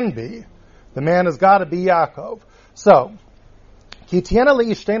man be? The man has got to be Yaakov. So,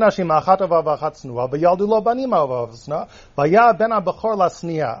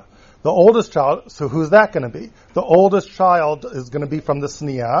 the oldest child, so who's that going to be? The oldest child is going to be from the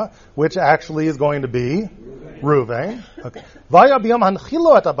Sniya, which actually is going to be Reuven. Okay.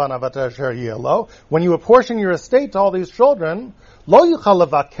 When you apportion your estate to all these children, you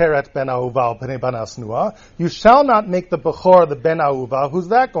shall not make the Bechor the Ben Ahuva. Who's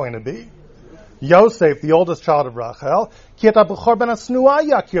that going to be? Yosef, the oldest child of Rachel. Rather,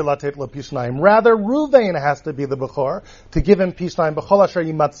 Reuven has to be the Bechor to give him Pishnayim b'chol asher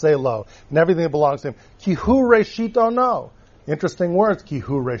yimatzeh lo, and everything that belongs to him. Kihu reshit ono. Interesting words,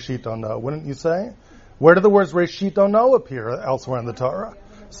 kihu reshit ono, wouldn't you say? Where do the words reshit ono appear elsewhere in the Torah?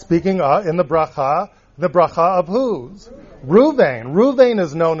 Speaking in the bracha of whose? Reuven. Reuven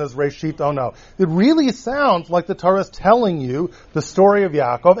is known as Reshit Ono. It really sounds like the Torah is telling you the story of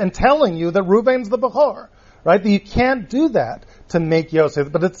Yaakov and telling you that Reuven's the Bechor. Right? That you can't do that to make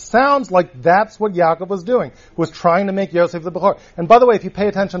Yosef. But it sounds like that's what Yaakov was doing. Was trying to make Yosef the Bechor. And by the way, if you pay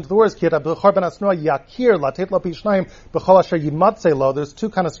attention to the words, Ki et Bechor ben Asnua Yakir latet lo pishnayim b'chol asher yimatzeh lo, there's two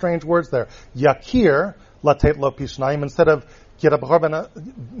kind of strange words there. Yakir latet lo pishnayim instead of Ki et Bechor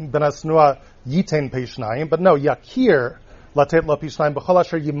ben Asnua yitain pishnayim. But no, Yakir latet lo pishnayim b'chol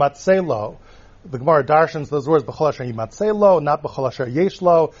asher yimatzeh lo. The Gemara darshans those words, b'chol asher yimatzeh lo, not b'chol asher yesh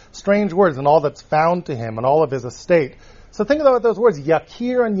lo, strange words, and all that's found to him, and all of his estate. So think about those words,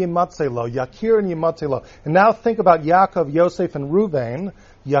 Yakir and Yimatzeh lo, Yakir and Yimatzeh lo. And now think about Yaakov, Yosef, and Ruvain,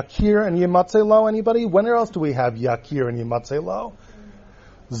 Yakir and Yimatzeh lo, anybody? When else do we have Yakir and Yimatzeh lo?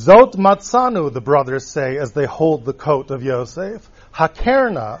 Zot matzanu, the brothers say as they hold the coat of Yosef.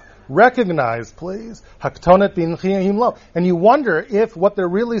 Hakerna, recognize, please. Haktonet binchiyahim lo. And you wonder if what they're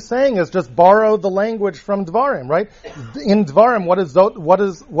really saying is just borrow the language from Dvarim, right? In Dvarim, what does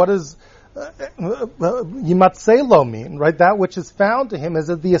Yimatzeh lo mean, right? That which is found to him is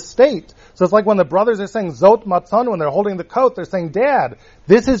the estate. So it's like when the brothers are saying Zot matzanu, when they're holding the coat, they're saying, Dad,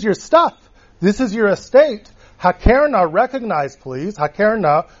 this is your stuff. This is your estate. Hakerna, recognize, please.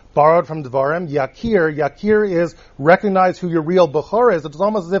 Hakerna, borrowed from Devarim. Yakir is recognize who your real Bechor is. It's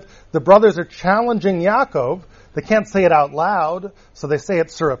almost as if the brothers are challenging Yaakov. They can't say it out loud, so they say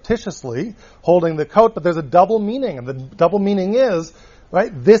it surreptitiously, holding the coat, but there's a double meaning. And the double meaning is,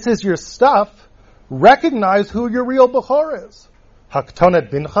 right, this is your stuff. Recognize who your real Bechor is.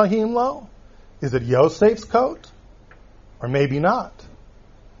 Haktonet binchahim lo? Is it Yosef's coat? Or maybe not.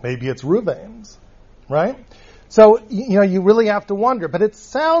 Maybe it's Reuven's, right? So, you really have to wonder. But it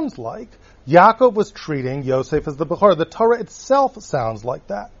sounds like Yaakov was treating Yosef as the Bechor. The Torah itself sounds like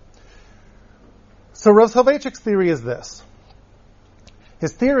that. So Rav Soloveitchik's theory is this.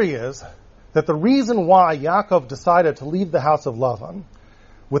 His theory is that the reason why Yaakov decided to leave the house of Lavan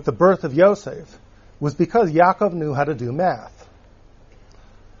with the birth of Yosef was because Yaakov knew how to do math.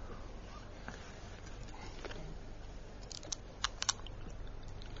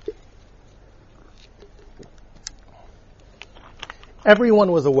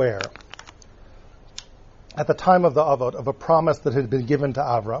 Everyone was aware at the time of the Avot of a promise that had been given to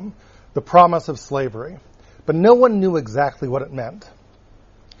Avram, the promise of slavery. But no one knew exactly what it meant.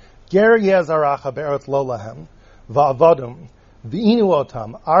 Ger yezaracha be'eretz lo lahem, va'avadum, v'inu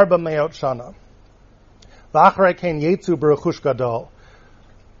otam, arba meot shana, v'acharei ken yetzu b'rechush gadol.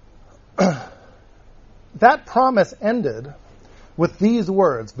 That promise ended with these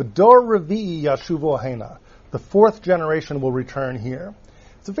words, V'dor revi'i yashuvu hena. The fourth generation will return here.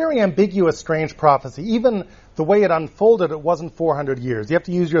 It's a very ambiguous, strange prophecy. Even the way it unfolded, it wasn't 400 years. You have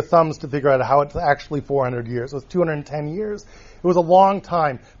to use your thumbs to figure out how it's actually 400 years. It was 210 years. It was a long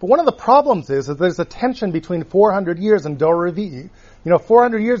time. But one of the problems is that there's a tension between 400 years and Dor Revi'i.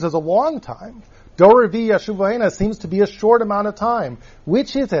 400 years is a long time. Dor Revi'i Yashuvu Hena seems to be a short amount of time.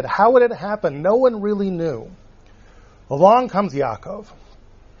 Which is it? How would it happen? No one really knew. Along comes Yaakov.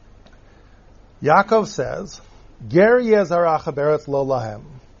 Yaakov says, Ger yezaracha be'eretz lo lahem.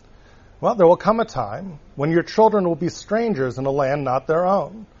 Well, there will come a time when your children will be strangers in a land not their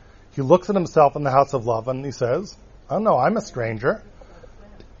own. He looks at himself in the house of Lavan and he says, oh no, I'm a stranger.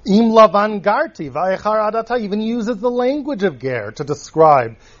 Im Lavan garti va'echar adata, even uses the language of Ger to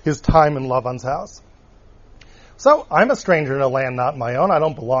describe his time in Lavan's house. So, I'm a stranger in a land not my own. I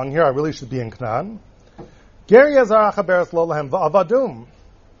don't belong here. I really should be in Canaan. Ger yezaracha be'eretz lo lahem va'avadum.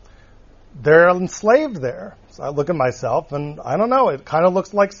 They're enslaved there. So I look at myself and I don't know, it kind of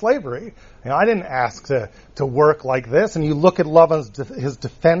looks like slavery. I didn't ask to work like this. And you look at his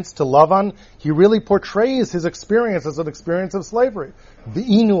defense to Lavan, he really portrays his experience as an experience of slavery.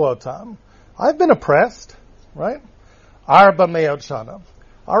 V'inu otam. I've been oppressed, right? Arba meot shana.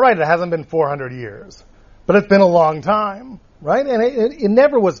 All right, it hasn't been 400 years, but it's been a long time, right? And it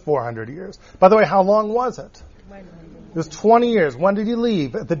never was 400 years. By the way, how long was it? It was 20 years. When did he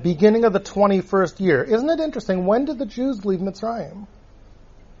leave? At the beginning of the 21st year. Isn't it interesting? When did the Jews leave Mitzrayim?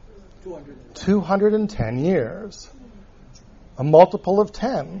 210 years. A multiple of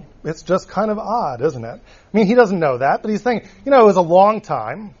 10. It's just kind of odd, isn't it? I mean, he doesn't know that, but he's saying, it was a long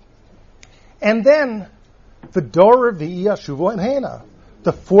time. And then, the Dor Revi'i Yashuvu Hena.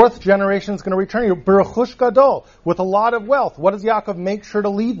 The fourth generation is going to return. B'rechush gadol, with a lot of wealth. What does Yaakov make sure to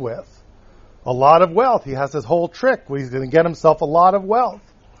leave with? A lot of wealth. He has his whole trick where he's going to get himself a lot of wealth.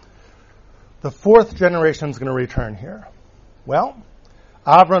 The fourth generation is going to return here. Well,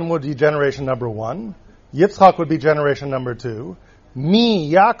 Avram would be generation number 1. Yitzchak would be generation number 2.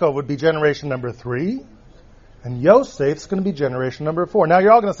 Yaakov, would be generation number 3. And Yosef's going to be generation number 4. Now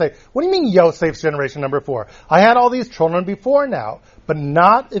you're all going to say, what do you mean Yosef's generation number 4? I had all these children before now. But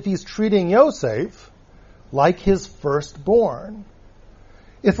not if he's treating Yosef like his firstborn.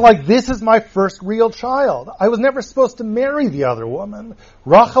 It's like, this is my first real child. I was never supposed to marry the other woman.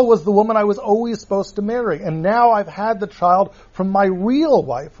 Rachel was the woman I was always supposed to marry. And now I've had the child from my real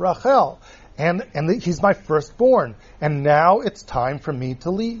wife, Rachel. And he's my firstborn. And now it's time for me to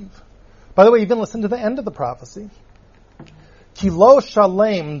leave. By the way, even listen to the end of the prophecy. Ki lo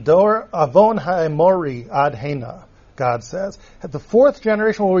shalem dor avon ha'emori ad hena, God says. The fourth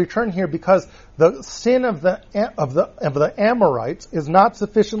generation will return here because the sin of the Amorites is not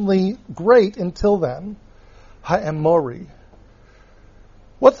sufficiently great until then. Ha'emori.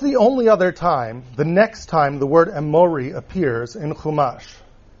 What's the only other time, the next time the word Emori appears in Chumash?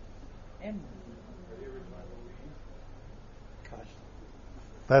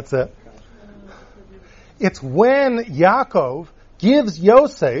 That's it. It's when Yaakov gives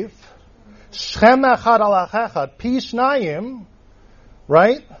Yosef Shechem echad al echad pi shnayim,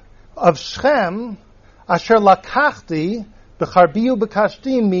 right? Of Shechem, asher lakachti b'charbiu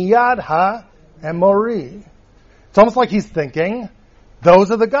b'kashti miyad ha-emori. It's almost like he's thinking,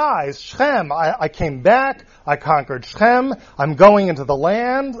 those are the guys. Shechem, I came back, I conquered Shechem, I'm going into the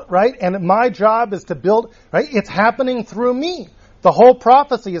land, right? And my job is to build, right? It's happening through me. The whole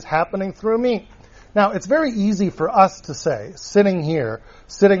prophecy is happening through me. Now, it's very easy for us to say, sitting here,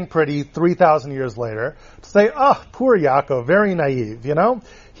 sitting pretty 3,000 years later, to say, oh, poor Yaakov, very naive, you know?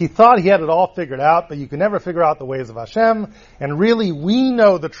 He thought he had it all figured out, but you can never figure out the ways of Hashem. And really, we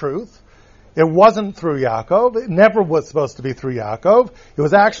know the truth. It wasn't through Yaakov. It never was supposed to be through Yaakov. It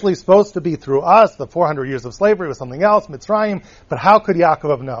was actually supposed to be through us. The 400 years of slavery was something else, Mitzrayim. But how could Yaakov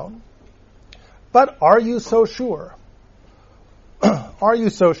have known? But are you so sure? Are you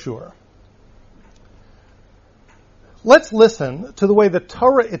so sure? Let's listen to the way the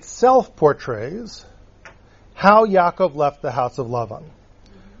Torah itself portrays how Yaakov left the house of Lavan.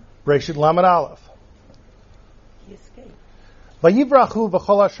 Breshit Lamed Aleph. He escaped. Vayivrachu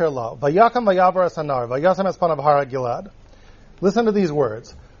v'chol asher lo, vayakam vayavar asanar, vayasem espanav hara Gilad. Listen to these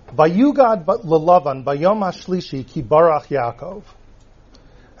words. Vayugad lelavan bayom hashlishi ki barach Yaakov.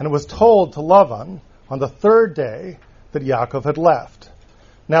 And it was told to Lavan on the third day that Yaakov had left.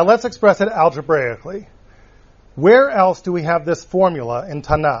 Now let's express it algebraically. Where else do we have this formula in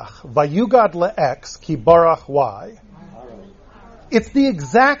Tanakh? Vayugad le'x ki barach y. It's the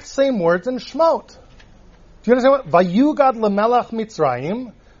exact same words in Shemot. Do you understand what? Vayugad lemelach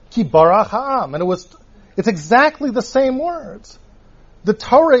Mitzrayim ki barach ha'am. And it's exactly the same words. The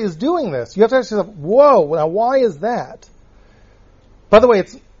Torah is doing this. You have to ask yourself, whoa, now why is that? By the way,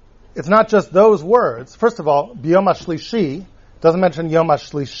 it's not just those words. First of all, B'yom HaShlishi doesn't mention Yom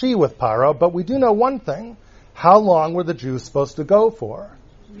HaShlishi with Paro, but we do know one thing. How long were the Jews supposed to go for?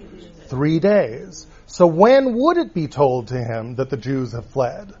 3 days. So when would it be told to him that the Jews have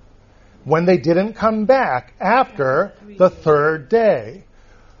fled? When they didn't come back after the third day.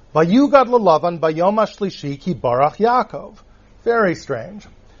 Vayugad lelavan bayom hashlishi ki barach Yaakov. Very strange.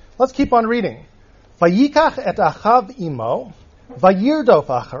 Let's keep on reading. Vayikach et achav imo, vayirdof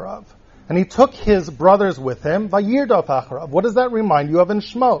acharav. And he took his brothers with him, vayirdof acharav. What does that remind you of in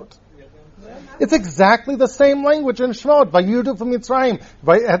Shemot? It's exactly the same language in Shemot. Vayirdof Mitzrayim.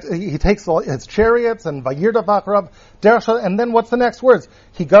 He takes his chariots and vayirdof acharav. And then what's the next words?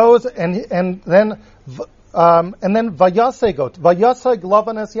 He goes and then vayaseg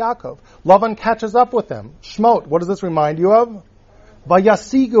Lavan es Yaakov. Lavan catches up with them. Shemot. What does this remind you of?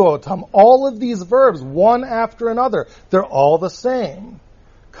 Vayasigu otam. All of these verbs, one after another, they're all the same.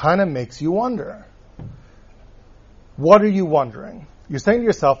 Kind of makes you wonder. What are you wondering? You're saying to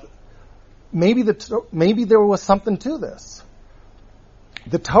yourself, maybe there was something to this.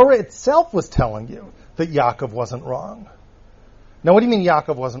 The Torah itself was telling you that Yaakov wasn't wrong. Now, what do you mean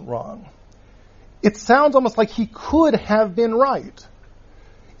Yaakov wasn't wrong? It sounds almost like he could have been right.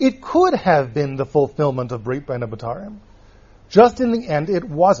 It could have been the fulfillment of Brit Bein HaBetarim. Just in the end, it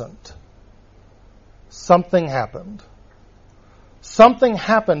wasn't. Something happened. Something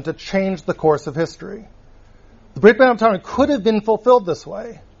happened to change the course of history. The Brit Bein HaBetarim could have been fulfilled this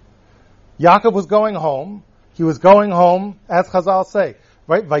way. Yaakov was going home. He was going home, as Chazal say,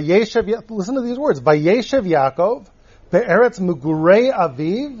 right? Vayeshev, listen to these words. Vayeshev Yaakov, be'eretz mugurei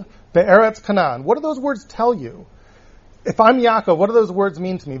aviv, be'eretz Canaan. What do those words tell you? If I'm Yaakov, what do those words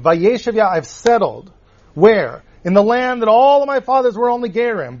mean to me? Vayeshev Yaakov, I've settled. Where? In the land that all of my fathers were only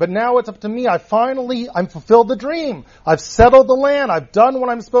Gerim. But now it's up to me. I'm fulfilled the dream. I've settled the land. I've done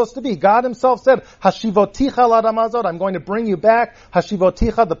what I'm supposed to be. God himself said, Hashivoticha ladamazot. I'm going to bring you back.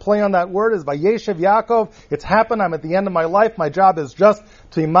 Hashivoticha, the play on that word is Vayeshev Yaakov. It's happened. I'm at the end of my life. My job is just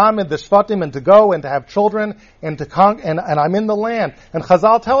to imamid the shvatim and to go and to have children and to conquer, and I'm in the land. And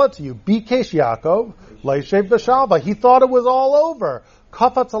Chazal tell it to you. Bikesh Yaakov, Leishev b'shalva. He thought it was all over.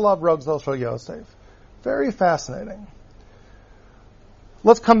 Kafatz alav rogzel shel Yosef. Very fascinating.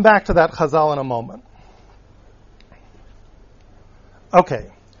 Let's come back to that Chazal in a moment. Okay.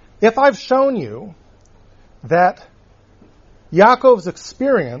 If I've shown you that Yaakov's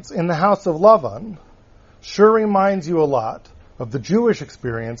experience in the house of Lavan sure reminds you a lot of the Jewish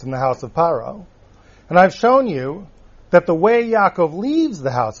experience in the house of Paro. And I've shown you that the way Yaakov leaves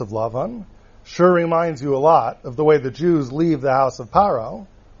the house of Lavan sure reminds you a lot of the way the Jews leave the house of Paro.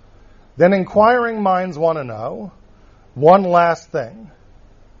 Then inquiring minds want to know, one last thing.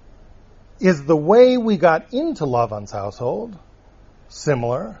 Is the way we got into Lavan's household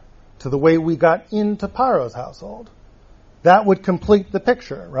similar to the way we got into Paro's household? That would complete the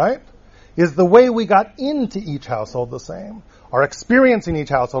picture, right? Is the way we got into each household the same? Our experience in each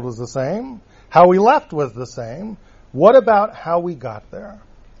household was the same. How we left was the same. What about how we got there?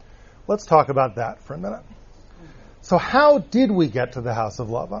 Let's talk about that for a minute. So how did we get to the house of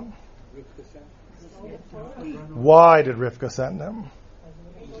Lavan? Why did Rivka send him?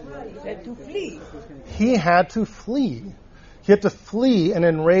 He had to flee. He had to flee. He had to flee an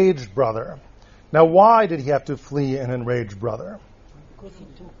enraged brother. Now, why did he have to flee an enraged brother? Because he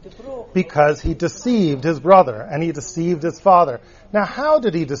took the bro. Because he deceived his brother and he deceived his father. Now, how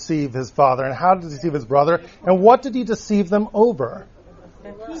did he deceive his father and how did he deceive his brother? And what did he deceive them over?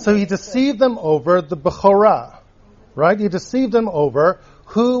 So he deceived them over the Bechorah, right? He deceived them over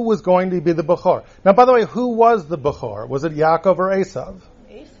who was going to be the Bechor. Now, by the way, who was the Bechor? Was it Yaakov or Esav?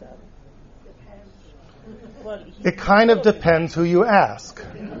 Esav. Well, It kind of depends who you ask.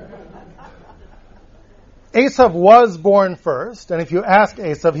 Esav was born first, and if you ask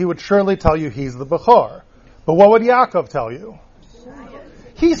Esav, he would surely tell you he's the Bechor. But what would Yaakov tell you?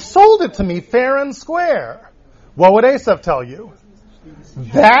 He sold it to me fair and square. What would Esav tell you?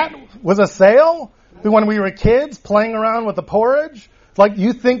 That was a sale? When we were kids playing around with the porridge? It's like,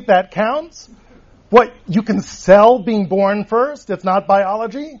 you think that counts? What, you can sell being born first? It's not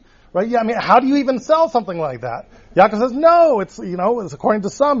biology? Right? Yeah, I mean, how do you even sell something like that? Yaakov says, no, it's according to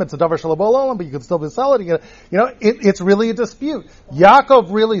some, it's a davar shelo ba'olam, but you can still sell it. It's really a dispute.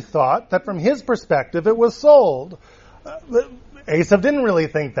 Yaakov really thought that from his perspective it was sold. Esav didn't really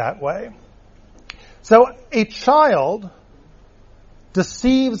think that way. So a child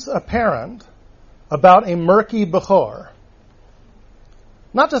deceives a parent about a murky Bechor.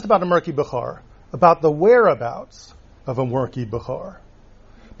 Not just about a murky Bechor, about the whereabouts of a murky Bechor.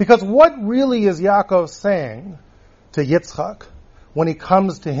 Because what really is Yaakov saying to Yitzchak when he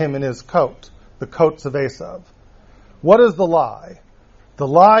comes to him in his coat, the coats of Esav? What is the lie? The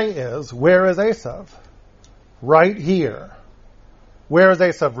lie is, where is Esav? Right here. Where is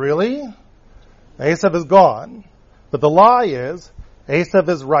Esav really? Esav is gone. But the lie is, Esav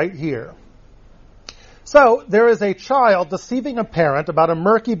is right here. So, there is a child deceiving a parent about a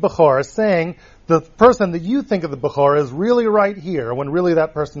murky Bechor, saying the person that you think of the Bechor is really right here, when really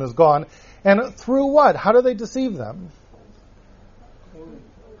that person is gone. And through what? How do they deceive them?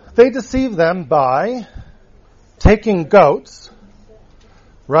 They deceive them by taking goats,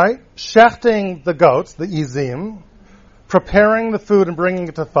 right? Shechting the goats, the izim, preparing the food and bringing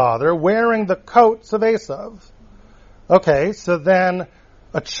it to father, wearing the coats of Esav. Okay, so then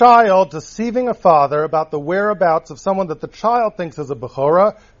a child deceiving a father about the whereabouts of someone that the child thinks is a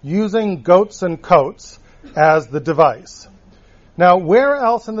Bechorah, using goats and coats as the device. Now, where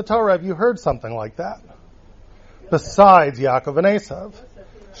else in the Torah have you heard something like that? Besides Yaakov and Esav.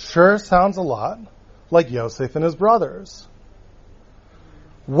 Sure sounds a lot like Yosef and his brothers.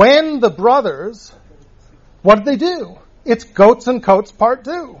 When the brothers, what did they do? It's goats and coats part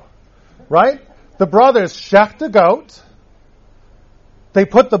 2. Right? The brothers shecht a goat. They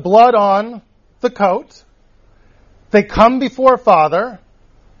put the blood on the coat. They come before father.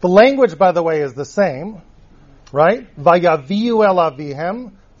 The language, by the way, is the same. Right? Vayaviu el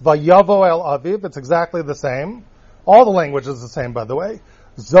avihem. Vayavo el aviv. It's exactly the same. All the language is the same, by the way.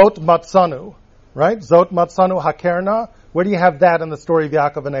 Zot matzanu. Right? Zot matzanu hakerna. Where do you have that in the story of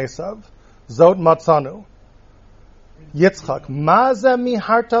Yaakov and Esav? Zot matzanu. Yitzchak. Maza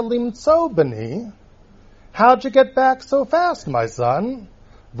miharta limtso b'ni. How'd you get back so fast, my son?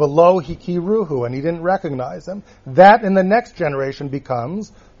 Velo hikiruhu, and he didn't recognize him. That in the next generation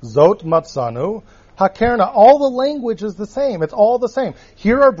becomes Zot Matzanu Hakerna. All the language is the same. It's all the same.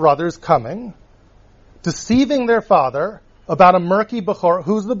 Here are brothers coming, deceiving their father about a murky Bechor.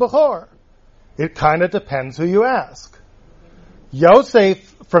 Who's the Bechor? It kind of depends who you ask.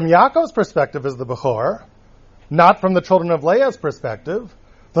 Yosef, from Yaakov's perspective, is the Bechor, not from the children of Leah's perspective.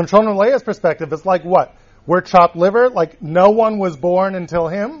 From the children of Leah's perspective, it's like what? We're chopped liver, like no one was born until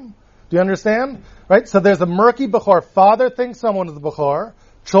him. Do you understand? Right? So there's a murky Bechor. Father thinks someone is the Bechor.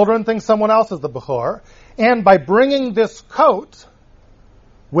 Children think someone else is the Bechor. And by bringing this coat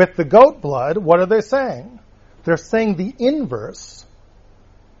with the goat blood, what are they saying? They're saying the inverse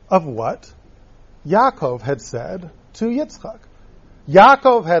of what Yaakov had said to Yitzchak.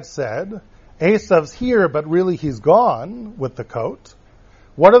 Yaakov had said, Esav's here, but really he's gone with the coat.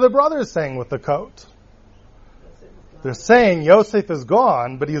 What are the brothers saying with the coat? They're saying Yosef is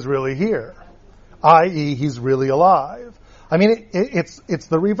gone, but he's really here, i.e., he's really alive. I mean, it's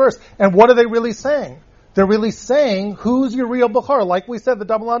the reverse. And what are they really saying? They're really saying, who's your real Bechor? Like we said, the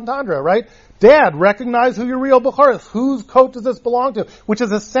double entendre, right? Dad, recognize who your real Bechor is. Whose coat does this belong to? Which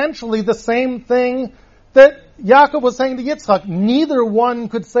is essentially the same thing that Yaakov was saying to Yitzchak. Neither one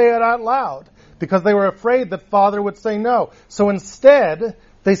could say it out loud because they were afraid that father would say no. So instead,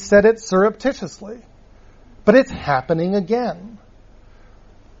 they said it surreptitiously. But it's happening again.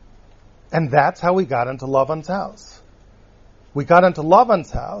 And that's how we got into Lavan's house. We got into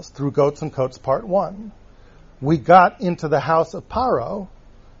Lavan's house through Goats and Coats Part 1. We got into the house of Paro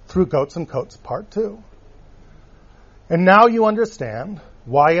through Goats and Coats Part 2. And now you understand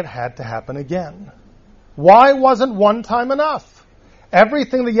why it had to happen again. Why wasn't one time enough?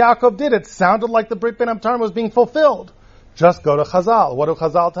 Everything that Yaakov did, it sounded like the Brit Ben Hamtarim was being fulfilled. Just go to Chazal. What do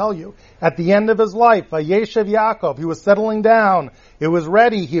Chazal tell you? At the end of his life, Vayeshev Yaakov, he was settling down. It was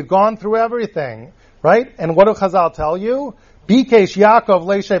ready. He had gone through everything. Right? And what do Chazal tell you? Bikesh Yaakov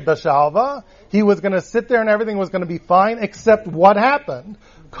Leishev Bashalva. He was going to sit there and everything was going to be fine, except what happened?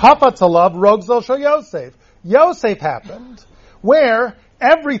 Kafatzalav Rogzel Shel Yosef. Yosef happened. Where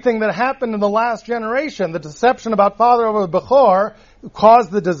everything that happened in the last generation, the deception about father over Bechor,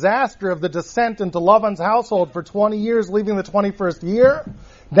 caused the disaster of the descent into Lavan's household for 20 years, leaving the 21st year.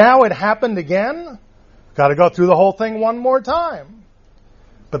 Now it happened again. Got to go through the whole thing one more time.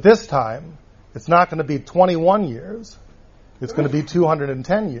 But this time, it's not going to be 21 years. It's going to be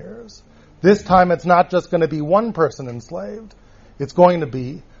 210 years. This time it's not just going to be one person enslaved. It's going to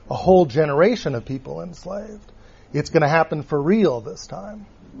be a whole generation of people enslaved. It's going to happen for real this time.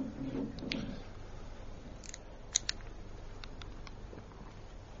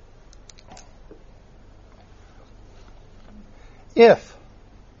 If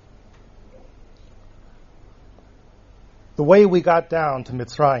the way we got down to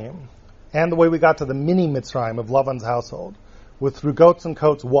Mitzrayim and the way we got to the mini Mitzrayim of Lavan's household was through Goats and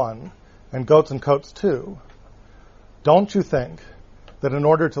Coats 1 and Goats and Coats 2, don't you think that in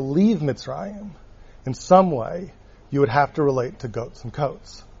order to leave Mitzrayim, in some way, you would have to relate to Goats and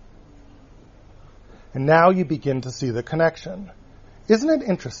Coats? And now you begin to see the connection. Isn't it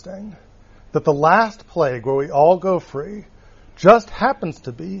interesting that the last plague where we all go free just happens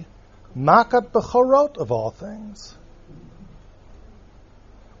to be Makat Bechorot of all things?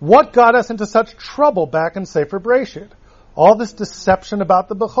 What got us into such trouble back in Sefer Bereshit? All this deception about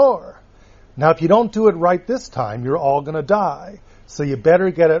the Bechor. Now, if you don't do it right this time, you're all going to die. So you better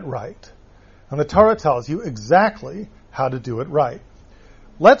get it right. And the Torah tells you exactly how to do it right.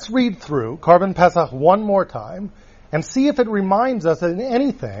 Let's read through Korban Pesach one more time and see if it reminds us of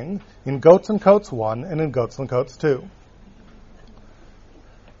anything in Goats and Coats 1 and in Goats and Coats 2.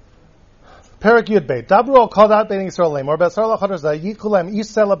 Perak Yud Beit. Dabru al called out Bnei Yisrael lamor b'asar l'chodesh yikulem ish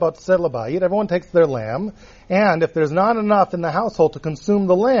sela bot sela b'ayit. Everyone takes their lamb, and if there's not enough in the household to consume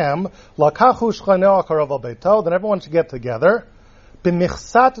the lamb, lakachu shchaneo akarov al beito, then everyone should get together.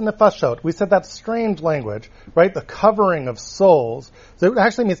 B'michsat nefashot. We said that strange language, right? The covering of souls. So it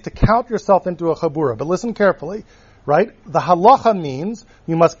actually means to count yourself into a chabura. But listen carefully, right? The halacha means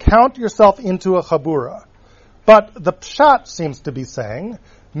you must count yourself into a chabura. But the pshat seems to be saying,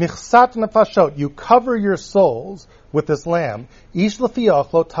 Michsat nefashot, you cover your souls with this lamb. Ish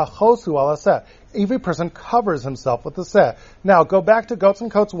lefiachlo tachosu alaseh. Every person covers himself with the seh. Now, go back to Goats and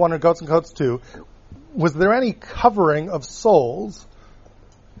Coats 1 or Goats and Coats 2. Was there any covering of souls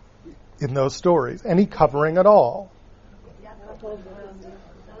in those stories? Any covering at all?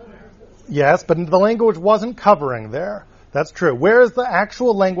 Yes, but the language wasn't covering there. That's true. Where is the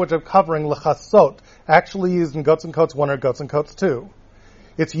actual language of covering lechasot actually used in Goats and Coats 1 or Goats and Coats 2?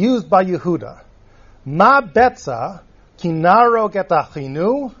 It's used by Yehuda. Ma betza kinaro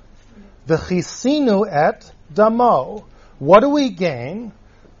getachinu v'chisinu et damo. What do we gain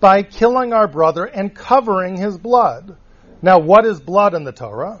by killing our brother and covering his blood? Now, what is blood in the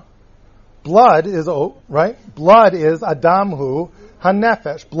Torah? Blood is, right? Blood is adamhu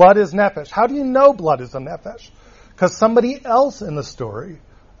hanefesh. Blood is nefesh. How do you know blood is a nefesh? Because somebody else in the story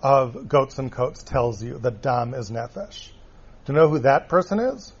of Goats and Coats tells you that dam is nefesh. Do you know who that person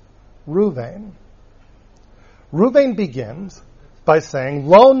is? Ruvain. Ruvain begins by saying,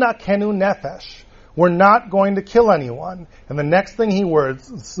 Lo nakenu nefesh. We're not going to kill anyone. And the next thing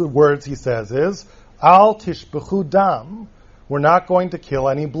words he says is, Al tishbechu dam. We're not going to kill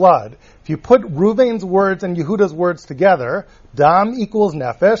any blood. If you put Reuven's words and Yehuda's words together, dam equals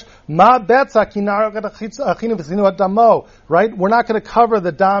nefesh, ma betza kinar achinu v'sinu damo, right? We're not going to cover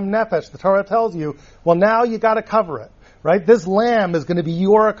the dam nefesh. The Torah tells you, well, now you got to cover it, right? This lamb is going to be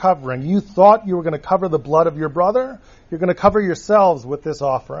your covering. You thought you were going to cover the blood of your brother? You're going to cover yourselves with this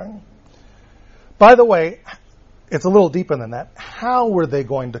offering. By the way, it's a little deeper than that. How were they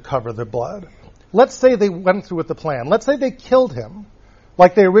going to cover the blood? Let's say they went through with the plan. Let's say they killed him,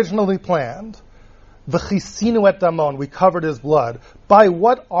 like they originally planned. V'chisinu et damon, we covered his blood. By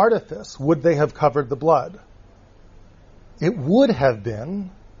what artifice would they have covered the blood? It would have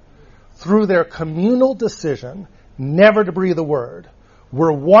been through their communal decision never to breathe a word.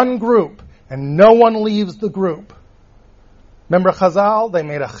 We're one group, and no one leaves the group. Remember Chazal? They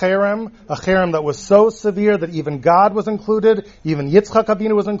made a cherem that was so severe that even God was included, even Yitzchak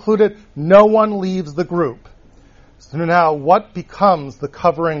Avinu was included. No one leaves the group. So now, what becomes the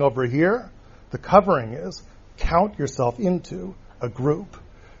covering over here? The covering is count yourself into a group.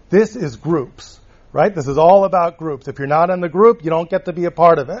 This is groups, right? This is all about groups. If you're not in the group, you don't get to be a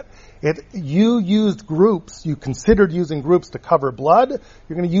part of it. You used groups, you considered using groups to cover blood.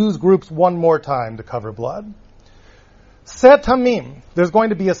 You're going to use groups one more time to cover blood. Set Tamim, there's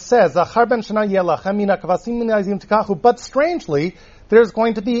going to be a says, but strangely, there's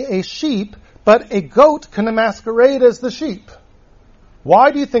going to be a sheep, but a goat can masquerade as the sheep.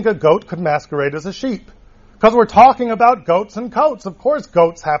 Why do you think a goat could masquerade as a sheep? Because we're talking about goats and coats. Of course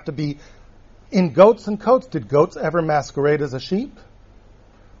goats have to be in goats and coats. Did goats ever masquerade as a sheep?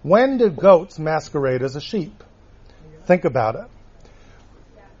 When did goats masquerade as a sheep? Think about it.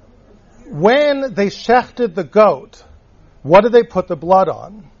 When they shechted the goat, what did they put the blood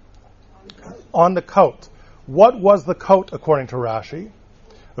on? On the coat. What was the coat according to Rashi?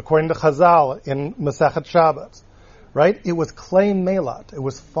 According to Chazal in Masechet Shabbat, right? It was clay melat. It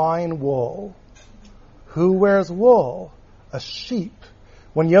was fine wool. Who wears wool? A sheep.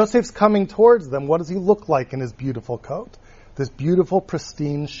 When Yosef's coming towards them, what does he look like in his beautiful coat? This beautiful,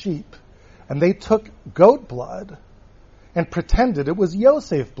 pristine sheep. And they took goat blood and pretended it was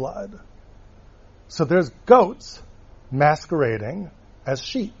Yosef blood. So there's goats masquerading as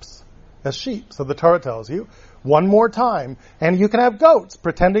sheep. So the Torah tells you one more time, and you can have goats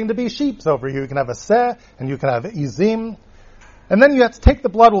pretending to be sheep over you. You can have a seh, and you can have izim. And then you have to take the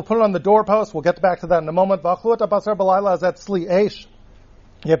blood, we'll put it on the doorpost, we'll get back to that in a moment. V'achluot basar b'layla is at sli esh.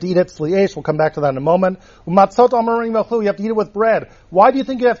 You have to eat it sli esh, we'll come back to that in a moment. Umatzot amarim v'achlu, you have to eat it with bread. Why do you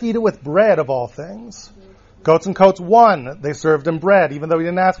think you have to eat it with bread of all things? Goats and Coats 1, they served him bread, even though he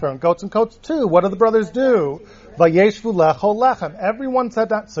didn't ask for him. Goats and Coats 2, what do the brothers do? Vayeshvu lechol lechem. Everyone said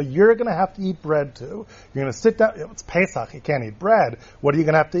that, so you're going to have to eat bread too. You're going to sit down. It's Pesach, you can't eat bread. What are you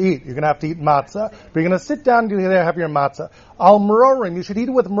going to have to eat? You're going to have to eat matzah. But you're going to sit down and you're going to have your matzah. Al merorim, you should eat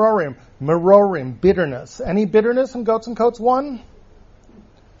it with merorim. Merorim, bitterness. Any bitterness in Goats and Coats 1?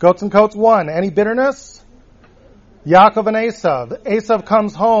 Goats and Coats 1, any bitterness? Yaakov and Esav. Esav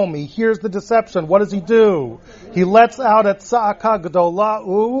comes home. He hears the deception. What does he do? He lets out a tza'aka gdola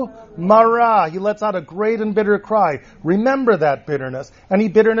u mara. He lets out a great and bitter cry. Remember that bitterness. Any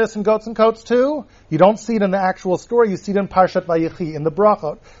bitterness in Goats and Coats too? You don't see it in the actual story. You see it in Parshat Vayechi, in the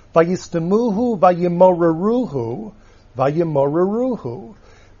brachot. Vayistemuhu vayimoreruhu. Vayimoreruhu.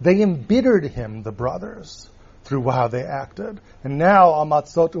 They embittered him, the brothers, through how they acted. And now,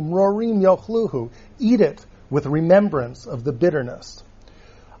 amatzot umrorim yochluhu. Eat it with remembrance of the bitterness.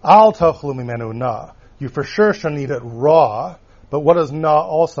 Al tochlu mimenu na. You for sure shouldn't eat it raw, but what does na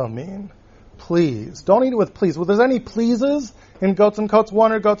also mean? Please. Don't eat it with please. Well, there's any pleases in Goats and Coats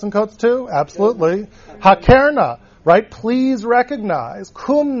 1 or Goats and Coats 2? Absolutely. Hakerna, right? Please recognize.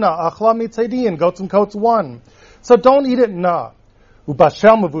 Kumna achla mitzedi in Goats and Coats 1. So don't eat it na.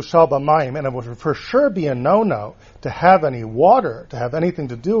 Ubashel mevushal b'mayim, and it would for sure be a no-no to have any water, to have anything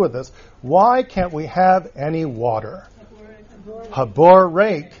to do with this. Why can't we have any water? Habor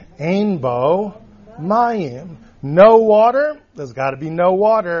reik, ein bo mayim. No water? There's got to be no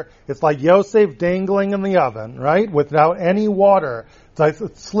water. It's like Yosef dangling in the oven, right? Without any water. It's like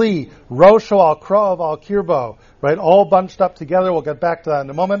tzli, rosho al krov al kirbo, right? All bunched up together. We'll get back to that in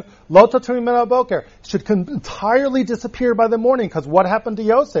a moment. Lo taturi min boker should entirely disappear by the morning, because what happened to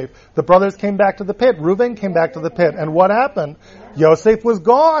Yosef? The brothers came back to the pit. Reuven came back to the pit. And what happened? Yosef was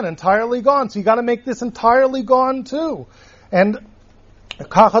gone, entirely gone. So you got to make this entirely gone too. And you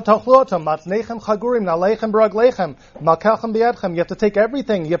have to take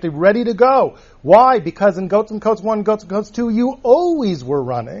everything. You have to be ready to go. Why? Because in Goats and Coats 1, Goats and Coats 2, you always were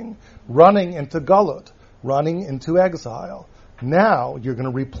running into Galut, running into exile. Now you're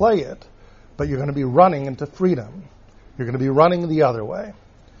going to replay it, but you're going to be running into freedom. You're going to be running the other way.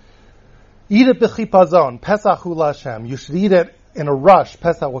 Eat it b'chipazon, Pesach hu l'Hashem. You should eat it in a rush.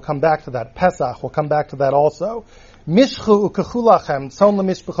 Pesach, we'll come back to that. Pesach, we'll come back to that also. Mishchu ukechu lachem, tzon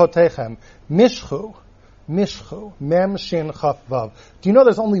lemishbechotechem. Mishchu, mem shin chaf vav. Do you know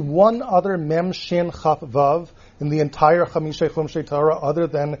there's only one other mem shin chaf vav in the entire Chamishay Chumshei Torah other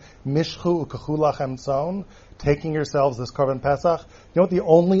than Mishchu ukechu lachem tzon, taking yourselves this Korban Pesach? You know what the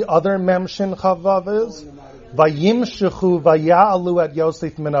only other mem shin chaf vav is? Vayimshechu vaya'alu at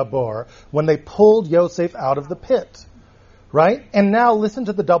Yosef min habor, when they pulled Yosef out of the pit. Right? And now listen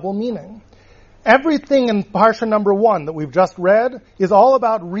to the double meaning. Everything in Parsha number 1 that we've just read is all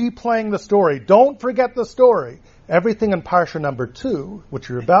about replaying the story. Don't forget the story. Everything in Parsha number 2, which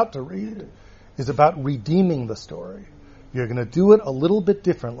you're about to read, is about redeeming the story. You're going to do it a little bit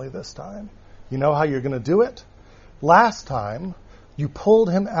differently this time. You know how you're going to do it? Last time, you pulled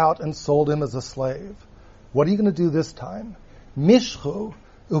him out and sold him as a slave. What are you going to do this time? Mishchu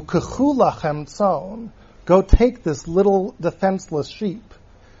ukechu lachem tzon. Go take this little defenseless sheep.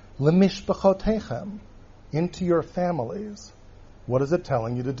 Lemishbechotechem. Into your families. What is it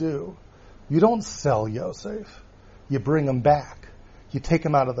telling you to do? You don't sell Yosef. You bring him back. You take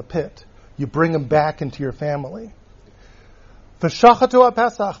him out of the pit. You bring him back into your family. V'shachatu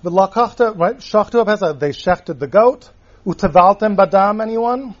ha-pesach. V'lakachta, right? Shachtu ha-pesach. They shechted the goat. Utavaltem badam,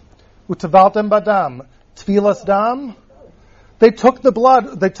 anyone? Utavaltem badam. Tfilas dam. They took the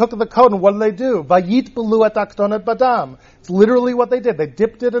blood, they took the coat, and what did they do? Vayit belu et aktonet badam. It's literally what they did. They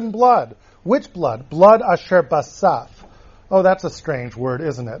dipped it in blood. Which blood? Blood asher basaf. Oh, that's a strange word,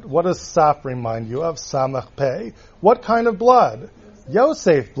 isn't it? What does saf remind you of? Samach pei. What kind of blood?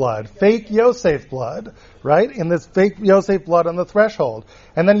 Yosef blood. Fake Yosef blood. Right? In this fake Yosef blood on the threshold.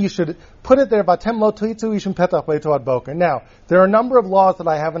 And then you should put it there, Vatem lo tuitzu ishim petach beito ad boker. Now, there are a number of laws that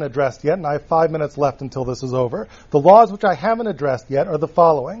I haven't addressed yet, and I have 5 minutes left until this is over. The laws which I haven't addressed yet are the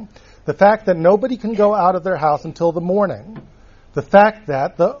following. The fact that nobody can go out of their house until the morning. The fact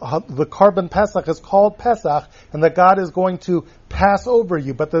that the Korban Pesach is called Pesach, and that God is going to pass over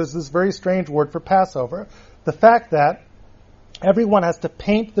you, but there's this very strange word for Passover. The fact that everyone has to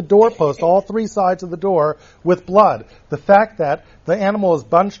paint the doorpost, all 3 sides of the door, with blood. The fact that the animal is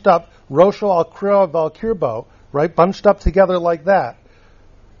bunched up, Rosho al Krio val Kirbo, right, bunched up together like that.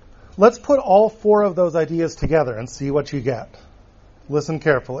 Let's put all 4 of those ideas together and see what you get. Listen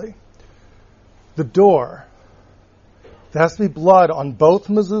carefully. The door. There has to be blood on both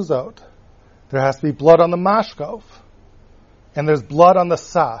mezuzot. There has to be blood on the mashkov. And there's blood on the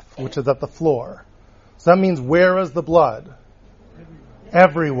saf, which is at the floor. So that means where is the blood?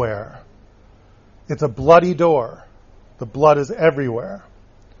 Everywhere. It's a bloody door. The blood is everywhere.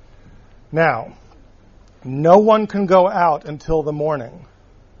 Now, no one can go out until the morning.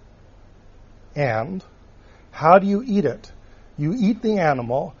 And how do you eat it? You eat the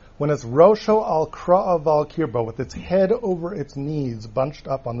animal when it's Rosho al Kra'av al Kirbo, with its head over its knees, bunched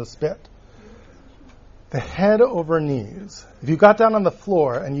up on the spit. The head over knees. If you got down on the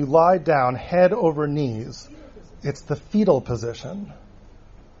floor and you lie down head over knees, it's the fetal position.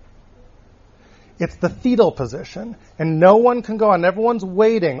 It's the fetal position. And no one can go out. And everyone's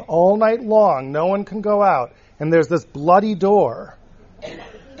waiting all night long. No one can go out. And there's this bloody door.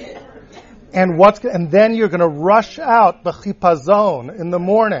 And then you're going to rush out b'chipazon in the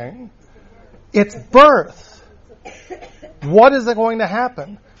morning. It's birth. What is going to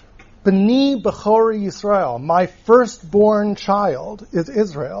happen? B'ni b'chori Yisrael, my firstborn child is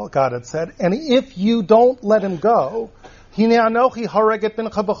Israel, God had said. And if you don't let him go, Hine anochi hareget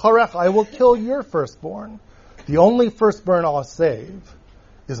bincha b'chorech, I will kill your firstborn. The only firstborn I'll save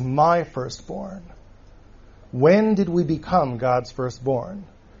is my firstborn. When did we become God's firstborn?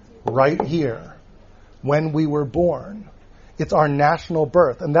 Right here, when we were born. It's our national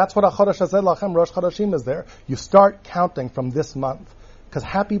birth. And that's what HaChodesh Hazeh Lachem Rosh Chodeshim is there. You start counting from this month. Because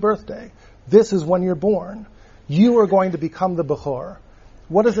happy birthday. This is when you're born. You are going to become the Bechor.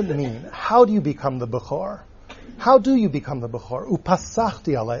 What does it mean? How do you become the Bechor? How do you become the Bechor?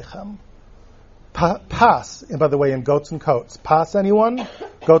 Upasachti aleichem. Pas, and by the way, in goats and coats. Pas, anyone?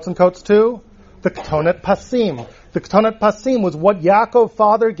 Goats and coats too? The Ketonet Pasim. The Ketonet Pasim was what Yaakov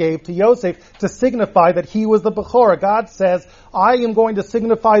father gave to Yosef to signify that he was the Bechor. God says, I am going to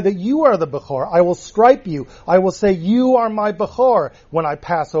signify that you are the Bechor. I will stripe you. I will say, you are my Bechor when I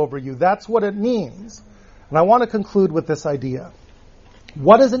pass over you. That's what it means. And I want to conclude with this idea.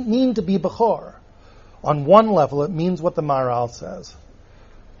 What does it mean to be Bechor? On one level, it means what the Maharal says.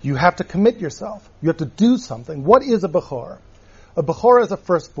 You have to commit yourself. You have to do something. What is a Bechor? A Bechor is a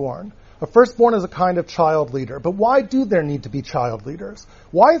firstborn. A firstborn is a kind of child leader. But why do there need to be child leaders?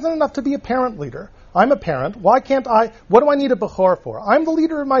 Why isn't it enough to be a parent leader? I'm a parent. Why can't I? What do I need a Bechor for? I'm the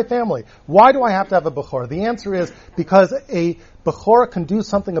leader of my family. Why do I have to have a Bechor? The answer is because a Bechor can do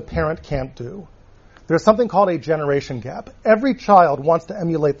something a parent can't do. There's something called a generation gap. Every child wants to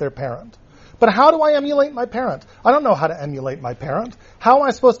emulate their parent. But how do I emulate my parent? I don't know how to emulate my parent. How am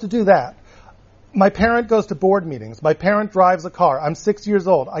I supposed to do that? My parent goes to board meetings. My parent drives a car. I'm 6 years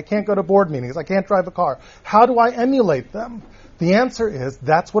old. I can't go to board meetings. I can't drive a car. How do I emulate them? The answer is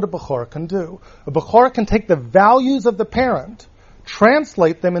that's what a Bechor can do. A Bechor can take the values of the parent,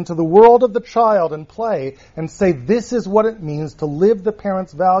 translate them into the world of the child and play, and say this is what it means to live the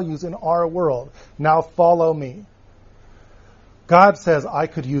parent's values in our world. Now follow me. God says I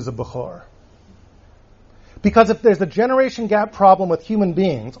could use a Bechor. Because if there's a generation gap problem with human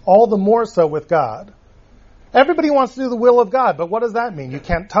beings, all the more so with God. Everybody wants to do the will of God, but what does that mean? You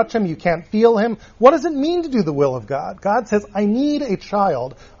can't touch him, you can't feel him. What does it mean to do the will of God? God says, I need a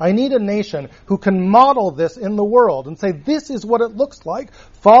child, I need a nation who can model this in the world and say, this is what it looks like.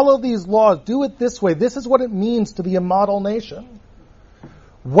 Follow these laws, do it this way. This is what it means to be a model nation.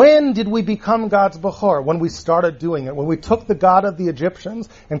 When did we become God's Bechor? When we started doing it. When we took the God of the Egyptians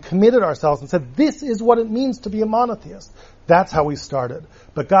and committed ourselves and said, this is what it means to be a monotheist. That's how we started.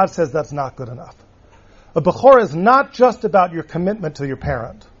 But God says that's not good enough. A Bechor is not just about your commitment to your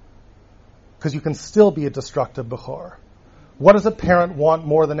parent. Because you can still be a destructive Bechor. What does a parent want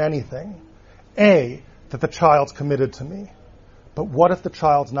more than anything? A, that the child's committed to me. But what if the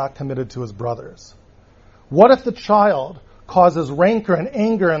child's not committed to his brothers? What if the child causes rancor and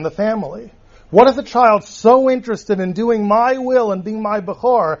anger in the family? What if the child's so interested in doing my will and being my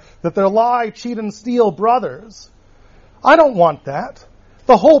Bechor that they're lie, cheat, and steal brothers? I don't want that.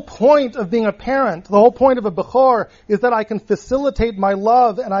 The whole point of being a parent, the whole point of a Bechor, is that I can facilitate my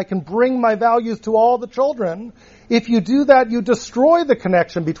love and I can bring my values to all the children. If you do that, you destroy the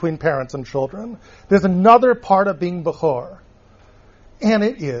connection between parents and children. There's another part of being Bechor, and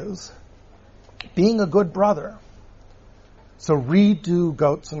it is being a good brother. So redo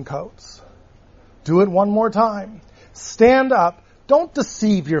Goats and Coats. Do it one more time. Stand up. Don't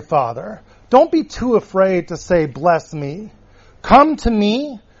deceive your father. Don't be too afraid to say, bless me. Come to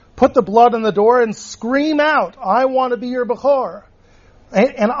me, put the blood on the door, and scream out, I want to be your Bechor.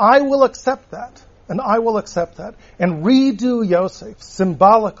 And I will accept that. And I will accept that. And redo Yosef.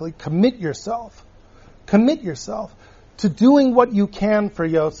 Symbolically, commit yourself. Commit yourself to doing what you can for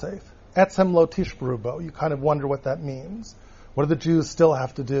Yosef. Etzem lo tishbru bo. You kind of wonder what that means. What do the Jews still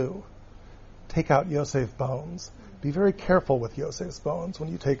have to do? Take out Yosef's bones. Be very careful with Yosef's bones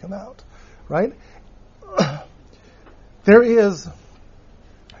when you take them out. Right? There is,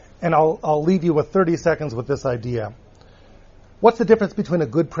 and I'll leave you with 30 seconds with this idea. What's the difference between a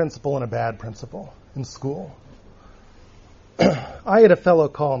good principal and a bad principal in school? I had a fellow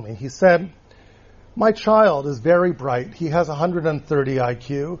call me. He said, my child is very bright. He has 130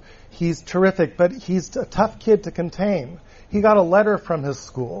 IQ. He's terrific, but he's a tough kid to contain. He got a letter from his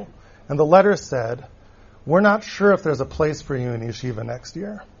school, and the letter said, we're not sure if there's a place for you in yeshiva next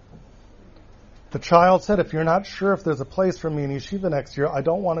year. The child said, if you're not sure if there's a place for me in yeshiva next year, I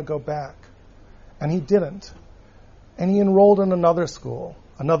don't want to go back. And he didn't. And he enrolled in another school,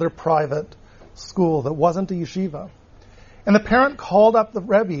 another private school that wasn't a yeshiva. And the parent called up the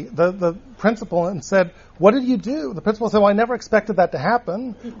Rebbe, the principal, and said, what did you do? The principal said, well, I never expected that to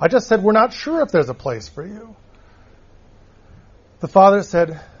happen. I just said, we're not sure if there's a place for you. The father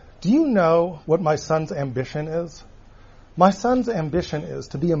said, do you know what my son's ambition is? My son's ambition is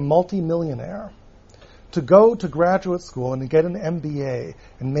to be a multimillionaire, to go to graduate school and to get an MBA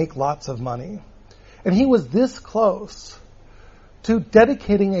and make lots of money. And he was this close to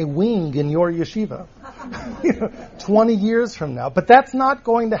dedicating a wing in your yeshiva 20 years from now. But that's not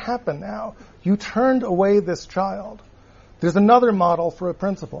going to happen now. You turned away this child. There's another model for a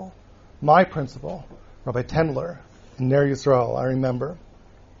principal. My principal, Rabbi Tendler, in Ner Yisrael, I remember.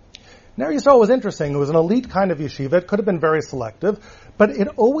 Ner Yisrael was interesting. It was an elite kind of yeshiva. It could have been very selective, but it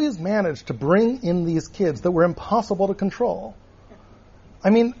always managed to bring in these kids that were impossible to control. I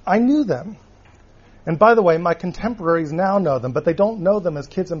mean, I knew them. And by the way, my contemporaries now know them, but they don't know them as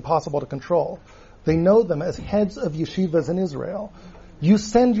kids impossible to control. They know them as heads of yeshivas in Israel. You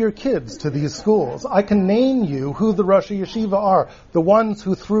send your kids to these schools. I can name you who the Rosh Yeshiva are, the ones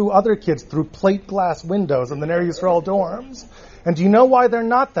who threw other kids through plate glass windows in the Ner Yisrael dorms. And do you know why they're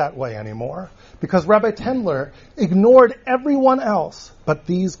not that way anymore? Because Rabbi Tendler ignored everyone else but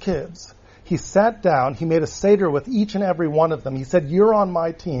these kids. He sat down, he made a seder with each and every one of them. He said, you're on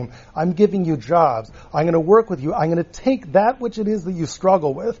my team. I'm giving you jobs. I'm going to work with you. I'm going to take that which it is that you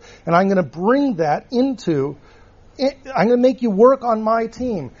struggle with, and I'm going to bring that into I'm going to make you work on my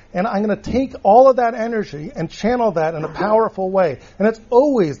team, and I'm going to take all of that energy and channel that in a powerful way. And it's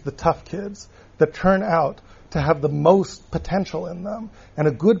always the tough kids that turn out to have the most potential in them. And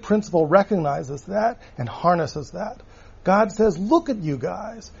a good principal recognizes that and harnesses that. God says, look at you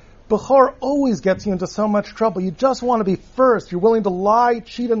guys. Bechor always gets you into so much trouble. You just want to be first. You're willing to lie,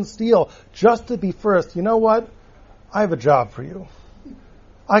 cheat, and steal just to be first. You know what? I have a job for you.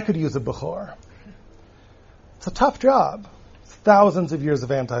 I could use a Bechor. It's a tough job. It's thousands of years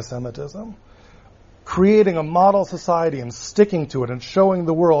of anti-Semitism. Creating a model society and sticking to it and showing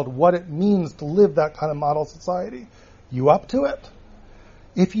the world what it means to live that kind of model society. You up to it?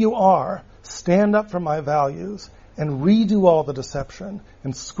 If you are, stand up for my values and redo all the deception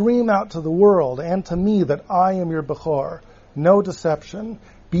and scream out to the world and to me that I am your Bechor. No deception.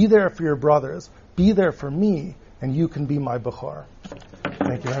 Be there for your brothers. Be there for me, and you can be my Bechor.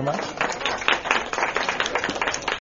 Thank you very much.